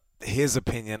kind of his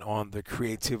opinion on the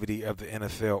creativity of the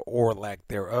NFL or lack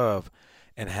thereof,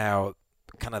 and how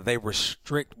kind of they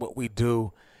restrict what we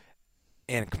do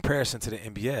in comparison to the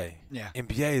NBA. Yeah.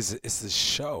 NBA is a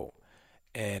show,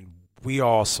 and we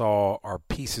all saw our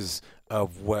pieces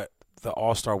of what the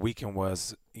All-Star Weekend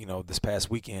was, this past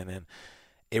weekend, and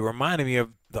it reminded me of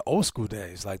the old school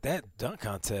days, like that dunk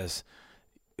contest.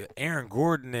 Aaron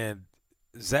Gordon and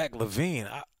Zach LaVine,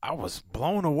 I was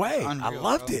blown away. Unreal, I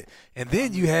loved bro. it. And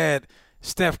then you had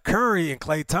Steph Curry and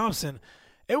Klay Thompson.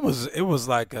 It was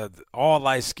like a all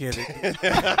light skinned Team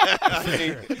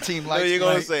No, lights. you're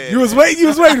gonna right? say it. You was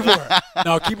waiting for it.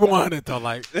 No, keep it 100 though.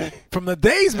 Like from the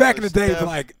days back in the day, Steph,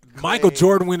 like Michael Klay.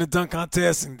 Jordan winning the dunk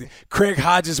contest and Craig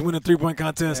Hodges winning 3-point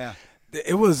contest. Yeah.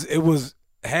 It was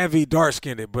heavy dark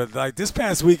skinned, but like this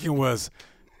past weekend was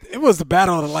the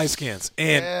battle of the light skins,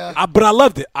 and but I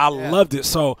loved it. I loved it.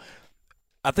 So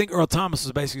I think Earl Thomas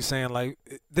was basically saying like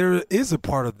there is a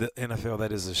part of the NFL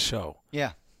that is a show.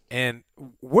 Yeah. And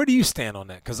where do you stand on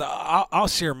that? Because I'll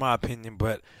share my opinion,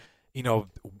 but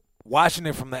watching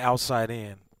it from the outside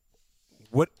in,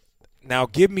 what? Now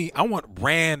give me. I want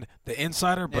Rand the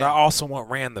insider, but I also want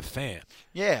Rand the fan.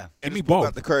 Yeah. Give me Just pull both.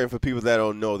 out the curtain for people that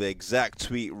don't know. The exact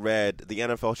tweet read, "The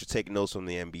NFL should take notes from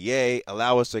the NBA,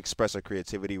 allow us to express our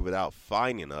creativity without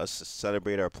fining us,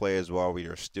 celebrate our players while we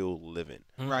are still living."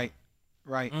 Right.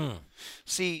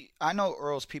 See, I know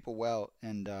Earl's people well,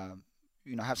 and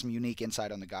have some unique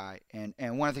insight on the guy. And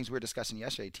one of the things we were discussing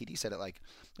yesterday, TD said it like,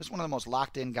 this is one of the most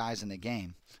locked-in guys in the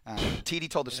game. TD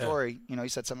told the story. He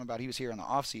said something about he was here in the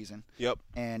off season. Yep.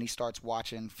 And he starts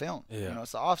watching film. Yeah.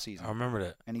 It's the off season. I remember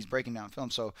that. And he's breaking down film.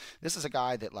 So this is a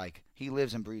guy that like he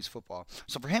lives and breathes football.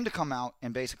 So for him to come out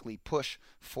and basically push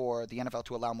for the NFL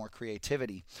to allow more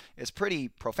creativity is pretty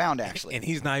profound, actually. And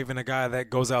he's not even a guy that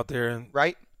goes out there and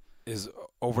right? is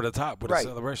over the top with his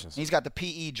celebrations. He's got the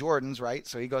PE Jordans, right?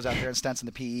 So he goes out there and stunts in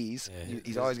the PEs. Yeah,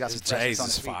 He's always got some freshness on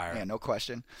his feet. fire. Yeah, no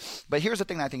question. But here's the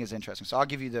thing that I think is interesting. So I'll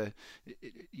give you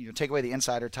take away the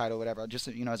insider title, whatever. Just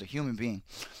as a human being,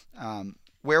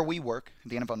 where we work,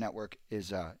 the NFL Network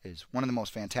is one of the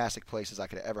most fantastic places I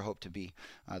could ever hope to be.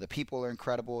 The people are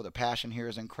incredible. The passion here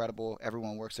is incredible.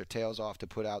 Everyone works their tails off to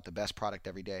put out the best product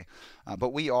every day.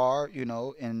 But we are,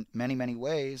 in many, many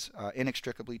ways,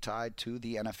 inextricably tied to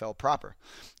the NFL proper.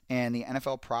 And the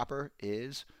NFL proper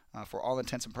is, for all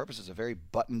intents and purposes, a very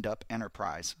buttoned-up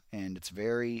enterprise. And it's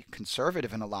very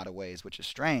conservative in a lot of ways, which is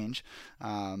strange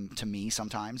to me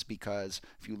sometimes, because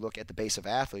if you look at the base of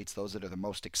athletes, those that are the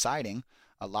most exciting,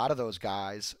 a lot of those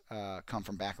guys come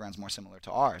from backgrounds more similar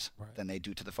to ours than they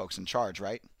do to the folks in charge,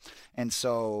 right? And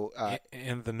so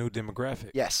and the new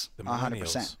demographic. Yes, the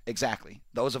 100%. Exactly.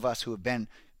 Those of us who have been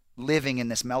living in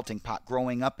this melting pot,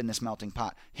 growing up in this melting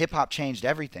pot, hip-hop changed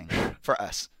everything for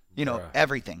us.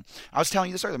 Everything. I was telling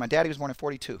you this earlier. My daddy was born in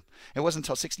 42. It wasn't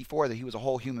until 64 that he was a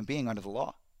whole human being under the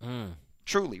law.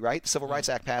 Truly, right? The Civil Rights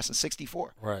Act passed in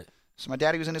 64. Right. So my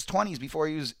daddy was in his 20s before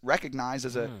he was recognized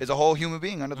as a whole human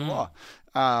being under the law.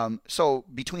 So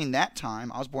between that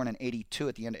time, I was born in 82,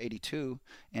 at the end of 82,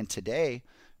 and today,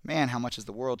 man, how much has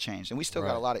the world changed? And we still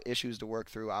got a lot of issues to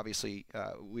work through. Obviously,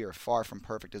 we are far from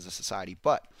perfect as a society.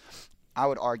 But I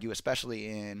would argue, especially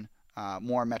in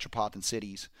more metropolitan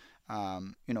cities,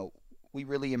 we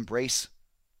really embrace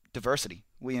diversity.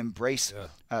 We embrace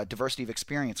diversity of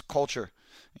experience, culture,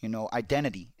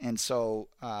 identity. And so,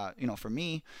 for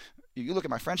me, you look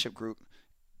at my friendship group,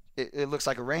 it looks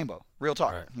like a rainbow. Real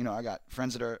talk. Right. I got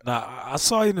friends that are. Now, I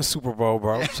saw you in the Super Bowl,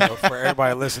 bro. So for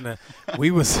everybody listening,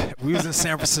 we was in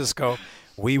San Francisco.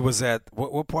 We was at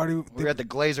what party? We were at the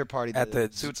Glazer party. At the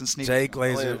Suits and Sneakers. Jay Don't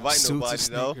Glazer invite Suits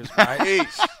nobody, and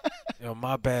Sneakers. though. Right?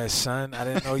 My bad, son. I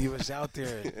didn't know you was out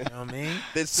there. You know what I mean?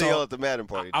 Didn't see y'all at the Madden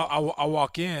party. I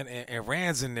walk in and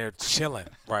Rand's in there chilling.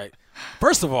 Right.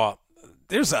 First of all,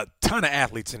 there's a ton of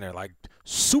athletes in there, like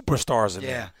superstars in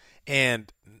there,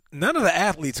 and none of the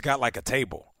athletes got like a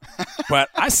table. But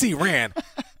I see Rand.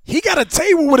 He got a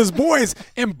table with his boys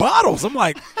and bottles. I'm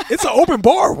like, it's an open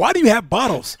bar. Why do you have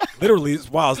bottles? Literally, is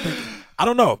why I was thinking. I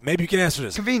don't know. Maybe you can answer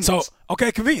this. Convenience. So,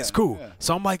 okay, convenience. Cool. Yeah.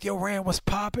 So I'm like, yo, Rand, what's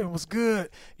popping? What's good?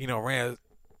 Rand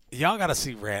y'all got to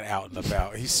see Rand out and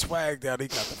about. He's swagged out. He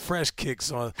got the fresh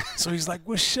kicks on. So he's like,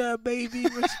 "What's up, baby?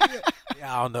 What's good?"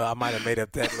 Yeah, I don't know. I might have made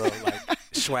up that little like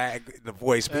swag in the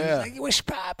voice, but he's like, "What's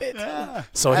poppin'?" Yeah.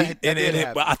 So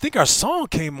but I think our song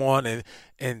came on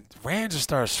and Rand just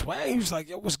started swagging. He was like,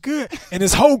 "Yo, what's good?" And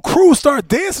his whole crew started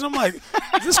dancing. I'm like,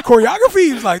 "Is this choreography?"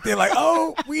 He was like, "They're like,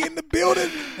 oh, we in the building,"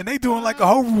 and they doing like a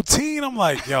whole routine. I'm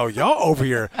like, "Yo, y'all over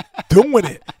here doing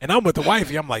it," and I'm with the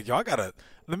wifey. I'm like, "Yo, I gotta."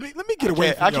 Let me get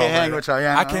away from y'all. I can't hang with y'all.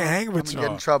 Yeah, I can't hang with y'all.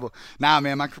 Get in trouble. Nah,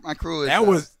 man, my crew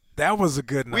is. That was a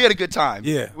good night. We had a good time.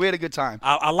 Yeah, we had a good time.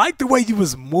 I like the way you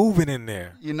was moving in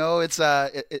there. You know, it's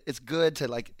good to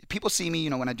like people see me. You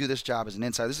know, when I do this job as an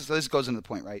insider. This goes into the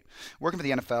point, right? Working for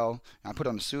the NFL, I put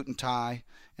on a suit and tie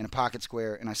and a pocket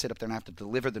square, and I sit up there and I have to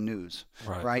deliver the news,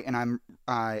 right? And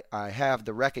I have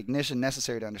the recognition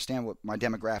necessary to understand what my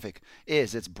demographic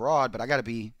is. It's broad, but I got to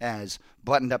be as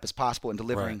buttoned up as possible in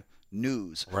delivering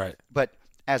news. Right. But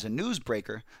as a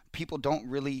newsbreaker, people don't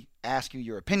really ask you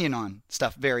your opinion on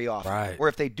stuff very often. Right. Or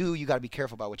if they do, you got to be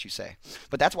careful about what you say.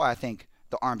 But that's why I think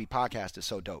the R&B podcast is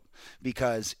so dope,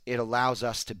 because it allows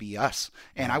us to be us.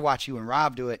 And I watch you and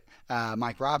Rob do it,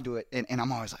 Mike Rob do it, and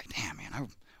I'm always like, damn, man, I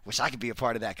wish I could be a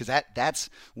part of that, because that's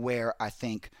where I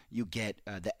think you get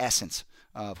the essence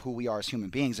of who we are as human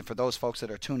beings. And for those folks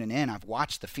that are tuning in, I've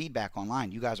watched the feedback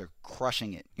online. You guys are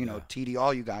crushing it. You know, TD,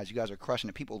 all you guys are crushing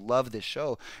it. People love this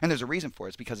show, and there's a reason for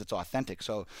it. It's because it's authentic.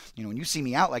 So, you know, when you see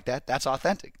me out like that, that's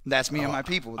authentic. That's me and my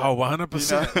people.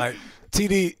 100%. You know? Like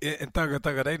TD and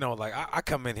Thugger, they know. Like I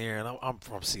come in here and I'm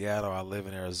from Seattle. I live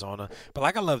in Arizona, but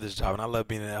like I love this job and I love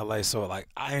being in LA. So like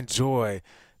I enjoy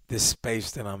this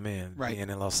space that I'm in, being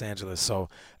in Los Angeles. So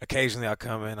occasionally I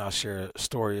come in, I'll share a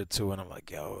story or two, and I'm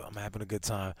like, yo, I'm having a good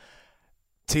time.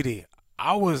 TD,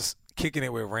 I was kicking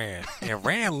it with Rand, and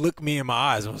Rand looked me in my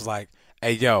eyes and was like,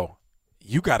 hey, yo,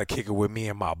 you got to kick it with me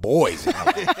and my boys. And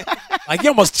like, he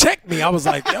almost checked me. I was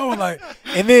like, yo, like,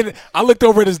 and then I looked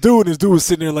over at this dude, and this dude was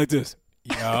sitting there like this.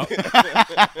 Yeah,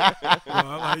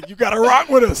 like, you gotta rock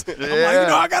with us. I'm like, you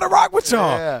know, I gotta rock with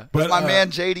y'all. Yeah. But my man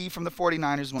JD from the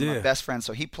 49ers is one of my best friends.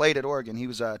 So he played at Oregon. He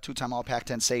was a two-time All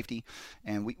Pac-10 safety,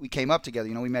 and we came up together.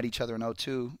 You know, we met each other in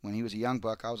 2002 when he was a young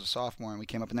buck. I was a sophomore, and we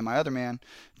came up. And then my other man,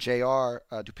 JR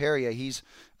Duperia, he's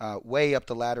way up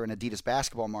the ladder in Adidas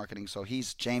basketball marketing. So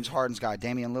he's James Harden's guy,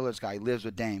 Damian Lillard's guy. He lives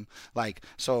with Dame. Like,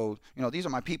 so, you know, these are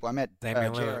my people. I met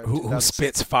Damian Lillard, who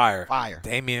spits fire.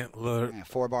 Damian Lillard. Yeah,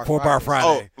 four bar Friday.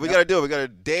 Oh, we gotta do it. We gotta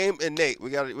Dame and Nate. We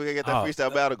gotta get that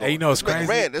freestyle battle going. Hey, you know it's crazy.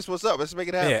 Rand, this what's up. Let's make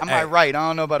it happen. Yeah, I might write. I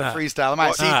don't know about a freestyle. I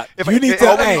might see if you need to.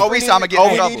 Freestyle, I'm gonna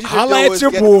get in trouble. Holla at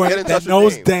your boy that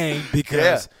knows Dame,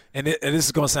 because and this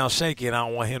is gonna sound shaky, and I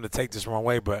don't want him to take this the wrong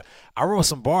way, but I wrote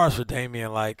some bars for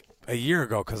Damian like a year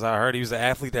ago because I heard he was an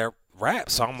athlete that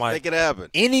raps. So I'm like, make it happen.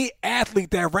 Any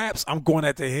athlete that raps, I'm going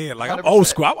at their head. Like 100%. I'm old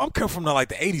school. I'm coming from the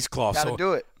 80s cloth. Gotta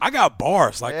do it. I got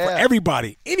bars for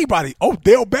everybody, anybody.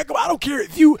 Odell Beckham. I don't care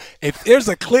if there's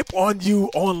a clip on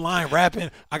you online rapping.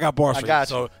 I got bars for you.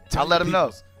 So I'll let them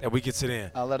know that we can sit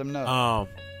in. I'll let them know.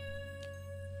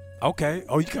 Okay.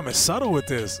 Oh, you coming subtle with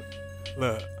this?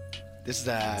 Look. This is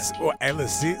hey, look.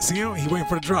 See him? He waiting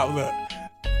for the drop. Look.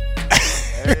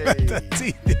 Hey. The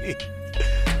TV.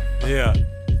 Yeah.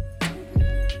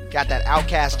 Got that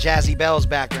Outkast Jazzy Bells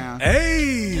background.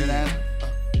 Hey. Hear that?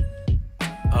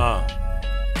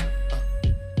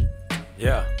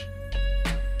 Yeah.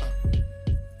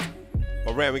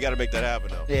 Well, Rand, we got to make that happen,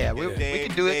 though. Yeah, we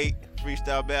can do it.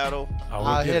 Freestyle battle.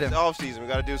 I'll hit him. It's off season. We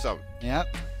got to do something.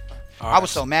 Yep. I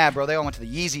was so mad, bro. They all went to the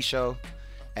Yeezy show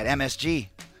at MSG.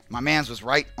 My man's was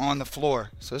right on the floor.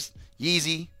 So it's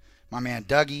Yeezy, my man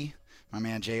Dougie, my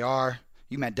man JR.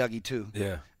 You met Dougie too.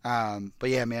 Yeah. But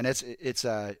yeah, man, it's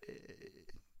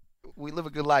we live a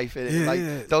good life.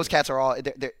 Those cats are all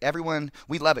everyone.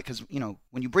 We love it because, you know,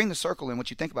 when you bring the circle in, what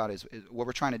you think about is what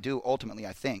we're trying to do. Ultimately,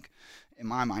 I think, in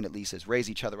my mind at least, is raise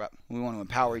each other up. We want to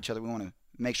empower each other. We want to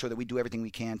make sure that we do everything we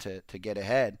can to get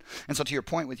ahead. And so, to your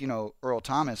point with, you know, Earl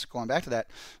Thomas, going back to that,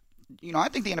 you know, I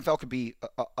think the NFL could be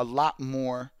a lot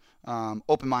more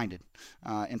open-minded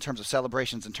in terms of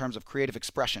celebrations, in terms of creative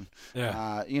expression.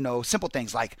 Yeah. You know, simple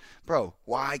things like, bro,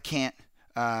 why can't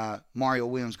Mario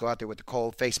Williams go out there with the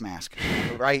cold face mask,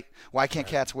 right? Why can't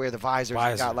cats wear the visors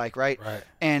they got, like, right?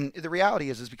 And the reality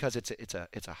is because it's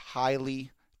a highly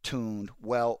tuned,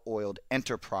 well-oiled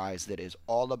enterprise that is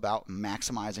all about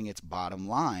maximizing its bottom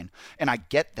line. And I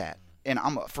get that. And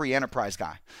I'm a free enterprise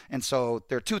guy. And so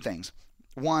there are two things.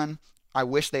 One, I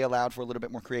wish they allowed for a little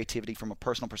bit more creativity from a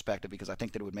personal perspective, because I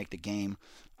think that it would make the game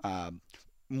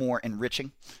more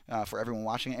enriching for everyone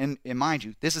watching it. And mind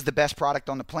you, this is the best product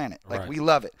on the planet. Like, we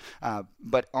love it.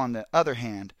 But on the other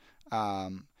hand,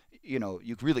 you know,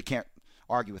 you really can't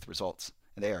argue with results.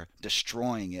 They are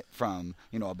destroying it from,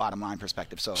 a bottom line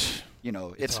perspective. So,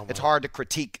 it's hard to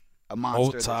critique a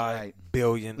monster.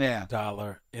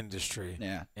 Multi-billion-dollar industry.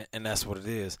 Yeah. And that's what it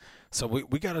is. So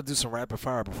we got to do some rapid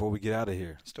fire before we get out of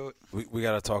here. Let's do it. We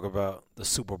got to talk about the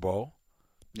Super Bowl.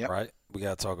 Yep. Right? We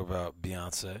got to talk about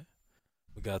Beyonce.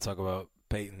 We got to talk about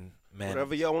Peyton Manning.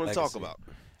 Whatever y'all want to talk about.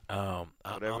 I'm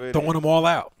throwing them all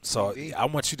out. So I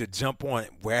want you to jump on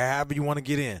it wherever you want to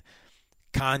get in.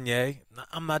 Kanye.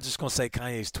 I'm not just going to say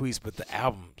Kanye's tweets, but the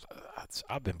album.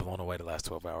 I've been blown away the last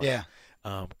 12 hours. Yeah.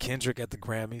 Kendrick at the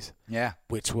Grammys. Yeah.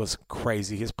 Which was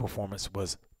crazy. His performance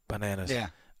was bananas. Yeah.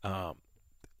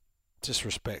 Just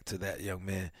respect to that young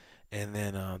man. And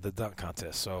then the dunk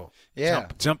contest. So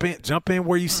jump in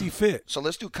where you see fit. So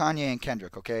let's do Kanye and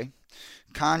Kendrick, okay?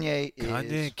 Kanye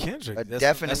and Kendrick.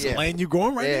 That's the lane you're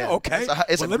going right now. Okay.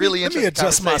 It's a really interesting Let me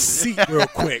adjust my seat real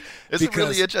quick. It's a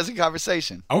really interesting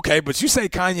conversation. Okay, but you say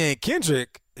Kanye and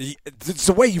Kendrick. It's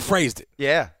the way you phrased it.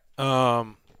 Yeah.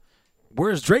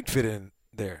 Where's Drake fit in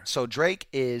there? So Drake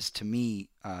is, to me,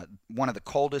 one of the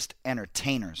coldest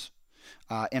entertainers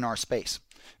in our space.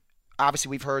 Obviously,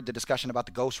 we've heard the discussion about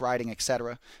the ghostwriting,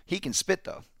 etc. He can spit,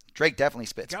 though. Drake definitely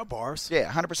spits. Got bars.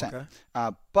 Yeah, 100%.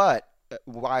 Okay. But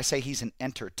why I say he's an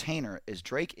entertainer is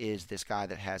Drake is this guy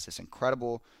that has this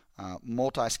incredible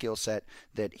multi-skill set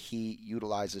that he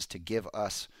utilizes to give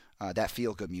us that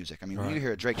feel-good music. I mean, when you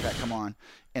hear a Drake track come on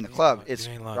in the club, it's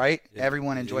right. Yeah.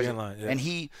 Everyone enjoys it,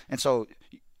 and so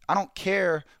I don't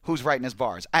care who's writing his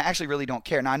bars. I actually really don't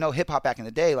care. Now I know hip hop back in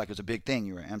the day, like it was a big thing.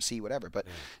 You were an MC, whatever, but.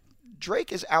 Yeah.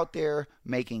 Drake is out there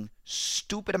making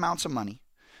stupid amounts of money,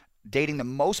 dating the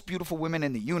most beautiful women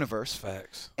in the universe.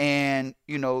 Facts. And,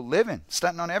 living,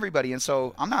 stunting on everybody. And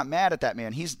so I'm not mad at that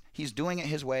man. He's doing it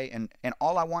his way, and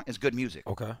all I want is good music.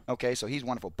 Okay, so he's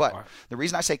wonderful. But the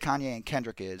reason I say Kanye and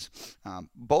Kendrick is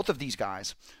both of these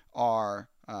guys are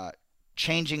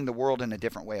changing the world in a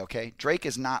different way, okay? Drake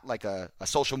is not like a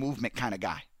social movement kind of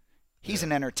guy. He's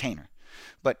an entertainer.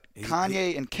 But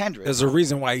Kanye and Kendrick. There's a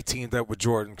reason why he teamed up with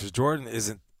Jordan, because Jordan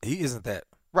isn't that.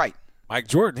 Right. Mike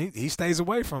Jordan, he stays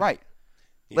away from. Right.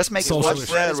 Let's make it much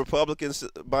friends. Republicans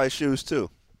buy shoes too.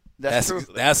 That's true.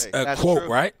 That's a quote,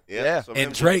 true. Right? Yeah. So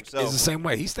and Drake is the same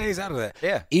way. He stays out of that.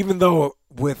 Yeah. Even though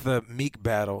with the Meek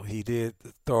battle, he did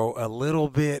throw a little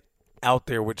bit out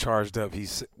there with Charged Up.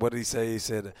 What did he say? He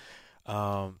said,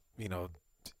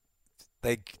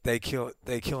 They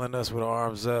killing us with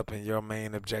arms up, and your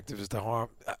main objective is to harm.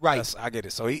 Right, I get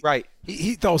it. So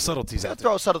he throws subtleties out there.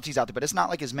 Throws subtleties out there, but it's not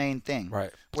like his main thing.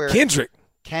 Right. Where Kendrick.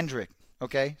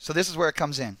 Okay, so this is where it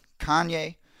comes in.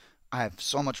 Kanye, I have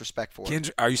so much respect for.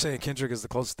 Kendrick. Are you saying Kendrick is the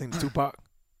closest thing to Tupac?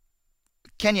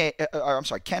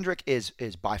 Kendrick is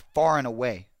by far and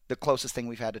away the closest thing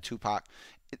we've had to Tupac,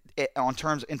 in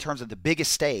terms of the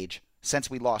biggest stage since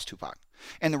we lost Tupac.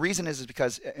 And the reason is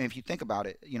because if you think about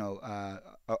it,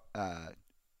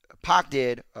 Pac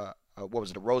did what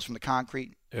was it, A Rose from the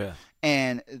Concrete? Yeah.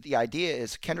 And the idea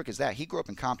is Kendrick is that. He grew up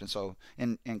in Compton. So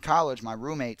in college, my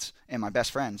roommates and my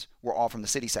best friends were all from the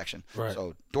city section. Right.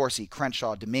 So Dorsey,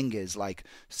 Crenshaw, Dominguez, like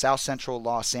South Central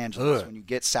Los Angeles. When you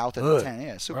get south of the 10.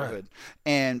 Yeah, super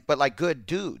hood. But like good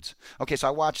dudes. Okay, so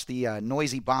I watched the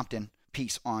Noisy Bompton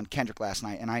piece on Kendrick last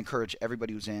night, and I encourage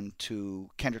everybody who's into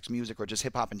Kendrick's music or just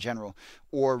hip-hop in general,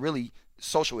 or really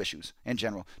social issues in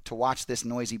general, to watch this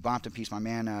Noisy Bompton piece. My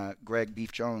man Greg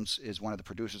Beef Jones is one of the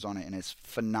producers on it, and it's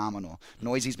phenomenal.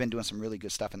 Noisy's been doing some really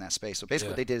good stuff in that space. So basically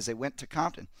what they did is they went to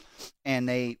Compton, and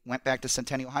they went back to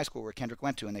Centennial High School where Kendrick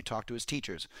went to, and they talked to his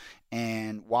teachers.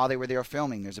 And while they were there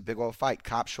filming, there's a big old fight.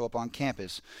 Cops show up on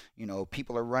campus.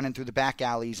 People are running through the back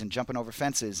alleys and jumping over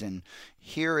fences. And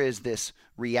here is this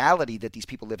reality that these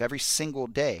people live every single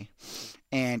day.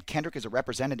 And Kendrick is a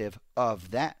representative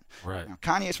of that. Right. Now,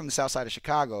 Kanye is from the south side of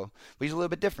Chicago, but he's a little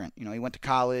bit different. He went to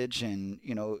college, and,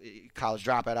 college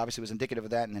dropout obviously was indicative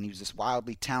of that. And then he was this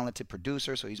wildly talented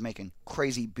producer, so he's making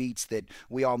crazy beats that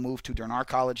we all moved to during our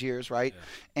college years, right?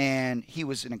 Yeah. And he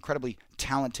was an incredibly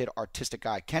talented, artistic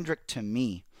guy. Kendrick, to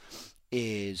me,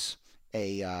 is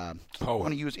a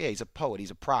poet. He's a poet.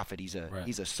 He's a prophet. He's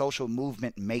a social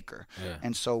movement maker. Yeah.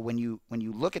 And so when you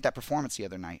look at that performance the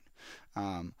other night,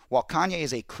 while Kanye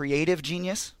is a creative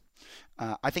genius,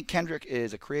 I think Kendrick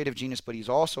is a creative genius, but he's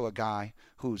also a guy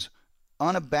who's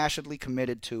unabashedly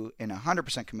committed to and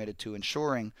 100% committed to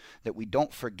ensuring that we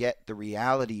don't forget the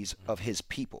realities of his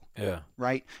people. Yeah.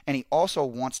 Right? And he also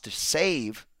wants to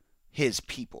save his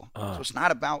people. So it's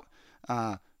not about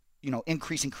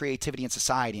increasing creativity in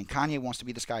society. And Kanye wants to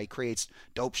be this guy. He creates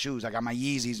dope shoes. I got my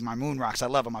Yeezys, my Moon Rocks. I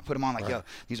love them. I put them on like, yo,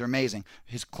 these are amazing.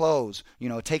 His clothes,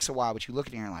 it takes a while, but you look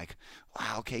at it and you're like,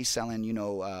 wow, okay, he's selling,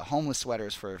 homeless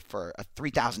sweaters for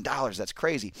 $3,000. That's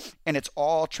crazy. And it's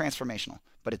all transformational,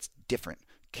 but it's different.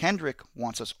 Kendrick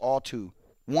wants us all to,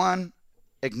 1,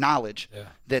 acknowledge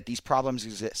that these problems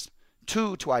exist.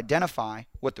 2, to identify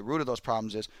what the root of those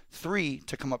problems is. 3,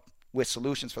 to come up with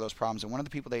solutions for those problems. And one of the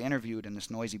people they interviewed in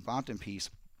this Noisy Bompton piece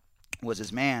was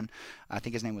his man. I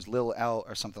think his name was Lil L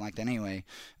or something like that anyway,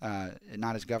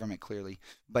 not his government clearly.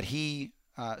 But he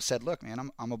said, look,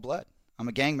 man, I'm a blood. I'm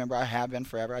a gang member. I have been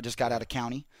forever. I just got out of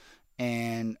county.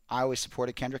 And I always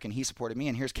supported Kendrick, and he supported me.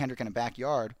 And here's Kendrick in the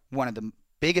backyard, one of the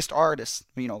biggest artists,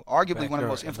 arguably one of the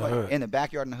most influential in the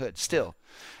backyard in the hood still.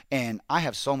 And I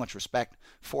have so much respect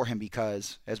for him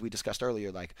because, as we discussed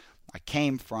earlier, like I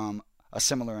came from a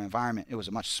similar environment. It was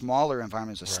a much smaller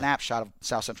environment. It was a snapshot of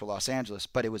South Central Los Angeles,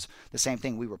 but it was the same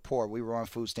thing. We were poor. We were on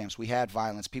food stamps. We had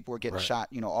violence. People were getting shot,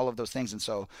 all of those things. And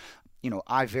so,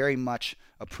 I very much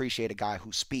appreciate a guy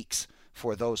who speaks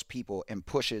for those people and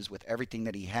pushes with everything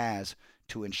that he has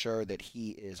to ensure that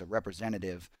he is a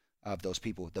representative of those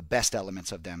people, the best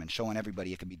elements of them, and showing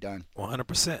everybody it can be done.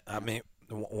 100%. I mean,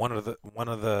 one of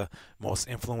the most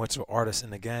influential artists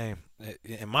in the game,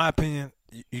 in my opinion.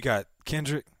 You got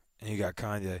Kendrick and you got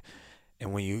Kanye,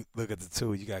 and when you look at the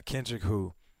two, you got Kendrick,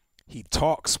 who he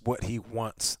talks what he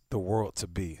wants the world to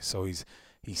be. So he's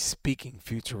speaking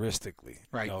futuristically.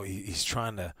 Right. He's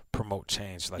trying to promote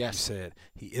change, like you said.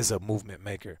 He is a movement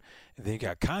maker. And then you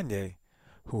got Kanye,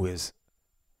 who is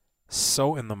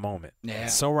so in the moment. Yeah.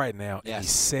 So right now, Yes. he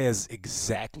says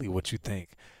exactly what you think.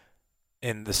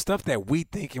 And the stuff that we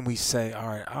think and we say, all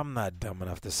right, I'm not dumb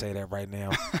enough to say that right now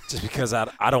just because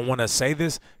I don't want to say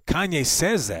this. Kanye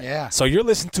says that. Yeah. So you're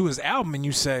listening to his album and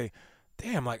you say,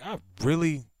 damn, like I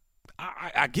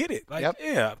get it. Like,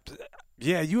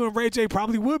 yeah, you and Ray J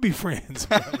probably would be friends.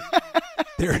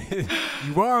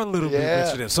 You are a little bit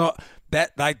richer than. So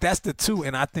that's the two.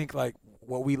 And I think like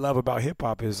what we love about hip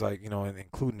hop is like, and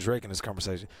including Drake in this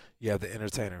conversation, you have the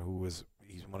entertainer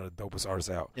he's one of the dopest artists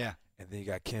out. Yeah. And then you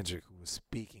got Kendrick, who was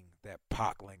speaking that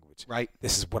Pac language. Right.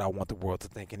 This is what I want the world to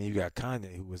think. And then you got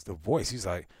Kanye, who was the voice. He's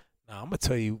like, nah, I'm going to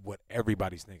tell you what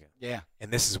everybody's thinking. Yeah. And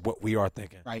this is what we are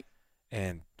thinking. Right.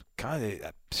 And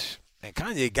Kanye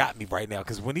got me right now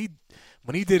because when he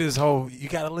did his whole, you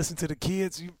got to listen to the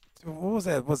kids. What was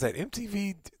that? Was that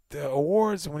MTV the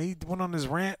awards when he went on his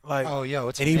rant? Like, oh, yo,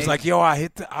 it's and amazing. he was like, yo,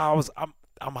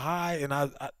 I'm high and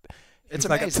it's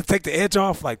like amazing. to take the edge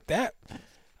off like that.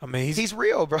 I mean, he's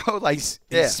real, bro. Like he's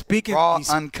speaking raw,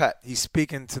 uncut. He's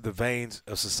speaking to the veins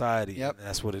of society. Yep. And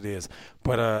that's what it is.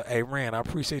 But hey, Rand, I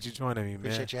appreciate you joining me, man.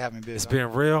 Appreciate you having me. It's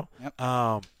been real. Yep.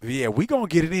 Yeah, we gonna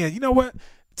get it in. You know what,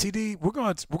 TD? We're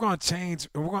gonna change.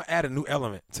 We're gonna add a new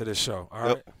element to this show. All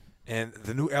right. And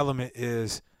the new element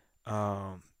is,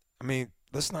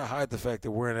 let's not hide the fact that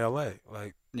we're in LA.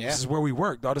 Like, this is where we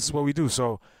work, dog. This is what we do.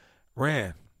 So,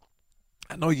 Rand,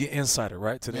 I know you're insider,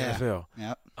 right, to the NFL.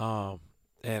 Yep.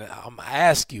 And I'm going to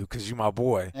ask you, because you're my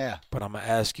boy, but I'm going to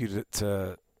ask you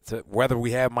to whether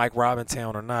we have Mike Robb in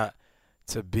town or not,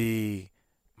 to be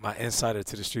my insider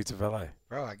to the streets of L.A.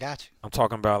 Bro, I got you. I'm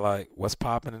talking about, like, what's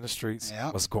popping in the streets,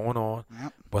 what's going on,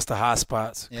 what's the hot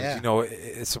spots. Because,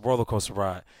 it's a roller coaster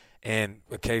ride. And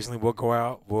occasionally we'll go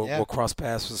out, we'll cross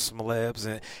paths with some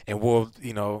celebs, and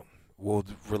we'll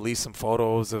release some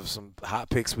photos of some hot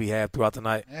pics we have throughout the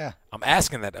night. Yeah. I'm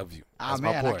asking that of you. Oh,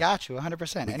 man, I got you 100%. You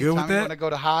Anytime good with that? You want to go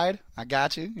to Hyde, I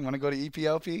got you. You want to go to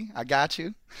EPLP, I got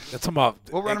you. That's about.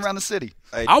 We'll run around the city.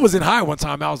 I was in Hyde one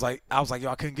time. I was like, yo,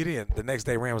 I couldn't get in. The next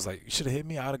day, Rand was like, you should have hit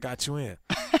me. I would have got you in.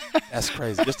 That's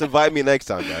crazy. Just invite me next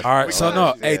time, guys. All right.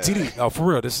 Hey, TD. No, for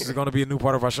real. This is going to be a new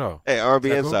part of our show. Hey,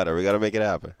 R&B Insider. Cool? We got to make it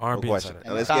happen. R&B Insider.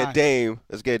 And let's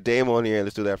get Dame on here.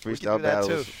 Let's do that freestyle battle.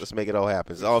 Let's make it all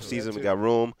happen. It's off season. We got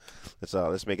room.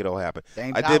 Let's make it all happen.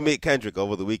 I did meet Kendrick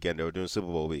over the weekend. They were doing Super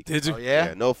Bowl week. Did you? Oh,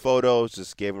 yeah? No photos.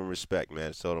 Just gave him respect,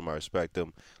 man. Just told him I respect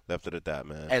him. Left it at that,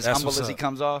 man. As humble as he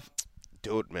comes off.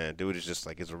 Dude is just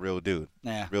like, he's a real dude.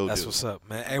 Yeah. That's what's up,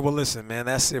 man. Hey, well, listen, man,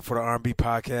 that's it for the R&B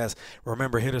podcast.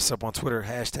 Remember, hit us up on Twitter,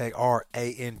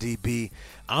 #RANDB.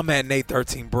 I'm at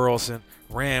Nate13 Burleson.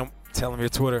 Rand, tell him your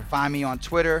Twitter. Find me on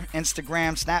Twitter,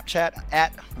 Instagram, Snapchat,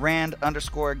 at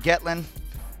Rand_Getlin.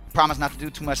 Promise not to do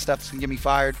too much stuff that's going to get me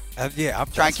fired. I'm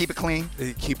trying to keep it clean.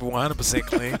 Keep it 100%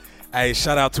 clean. Hey,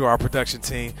 shout out to our production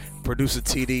team. Producer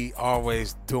TD,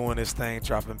 always doing this thing,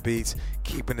 dropping beats,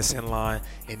 keeping us in line.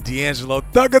 And D'Angelo,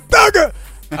 thugger.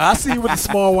 I see you with the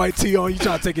small white tee on. You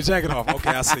trying to take your jacket off.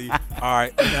 Okay, I see you. All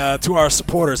right. And, to our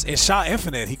supporters, and Shot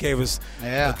Infinite, he gave us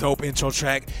a dope intro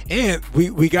track. And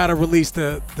we got to release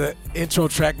the intro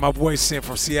track my boy sent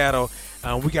from Seattle.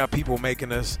 We got people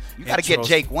making us. You got to get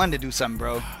Jake One to do something,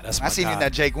 bro. That's I seen you in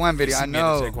that Jake One video. I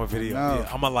know. Jake One video. Yeah,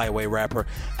 I'm a lightweight rapper.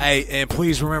 Hey, and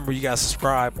please remember, you got to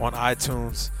subscribe on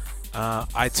iTunes,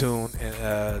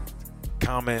 and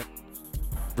comment,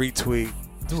 retweet,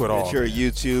 do it all. It's your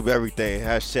YouTube, everything.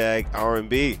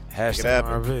 #R&B.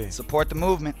 #R&B. Support the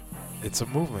movement. It's a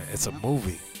movement. It's a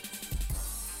movie.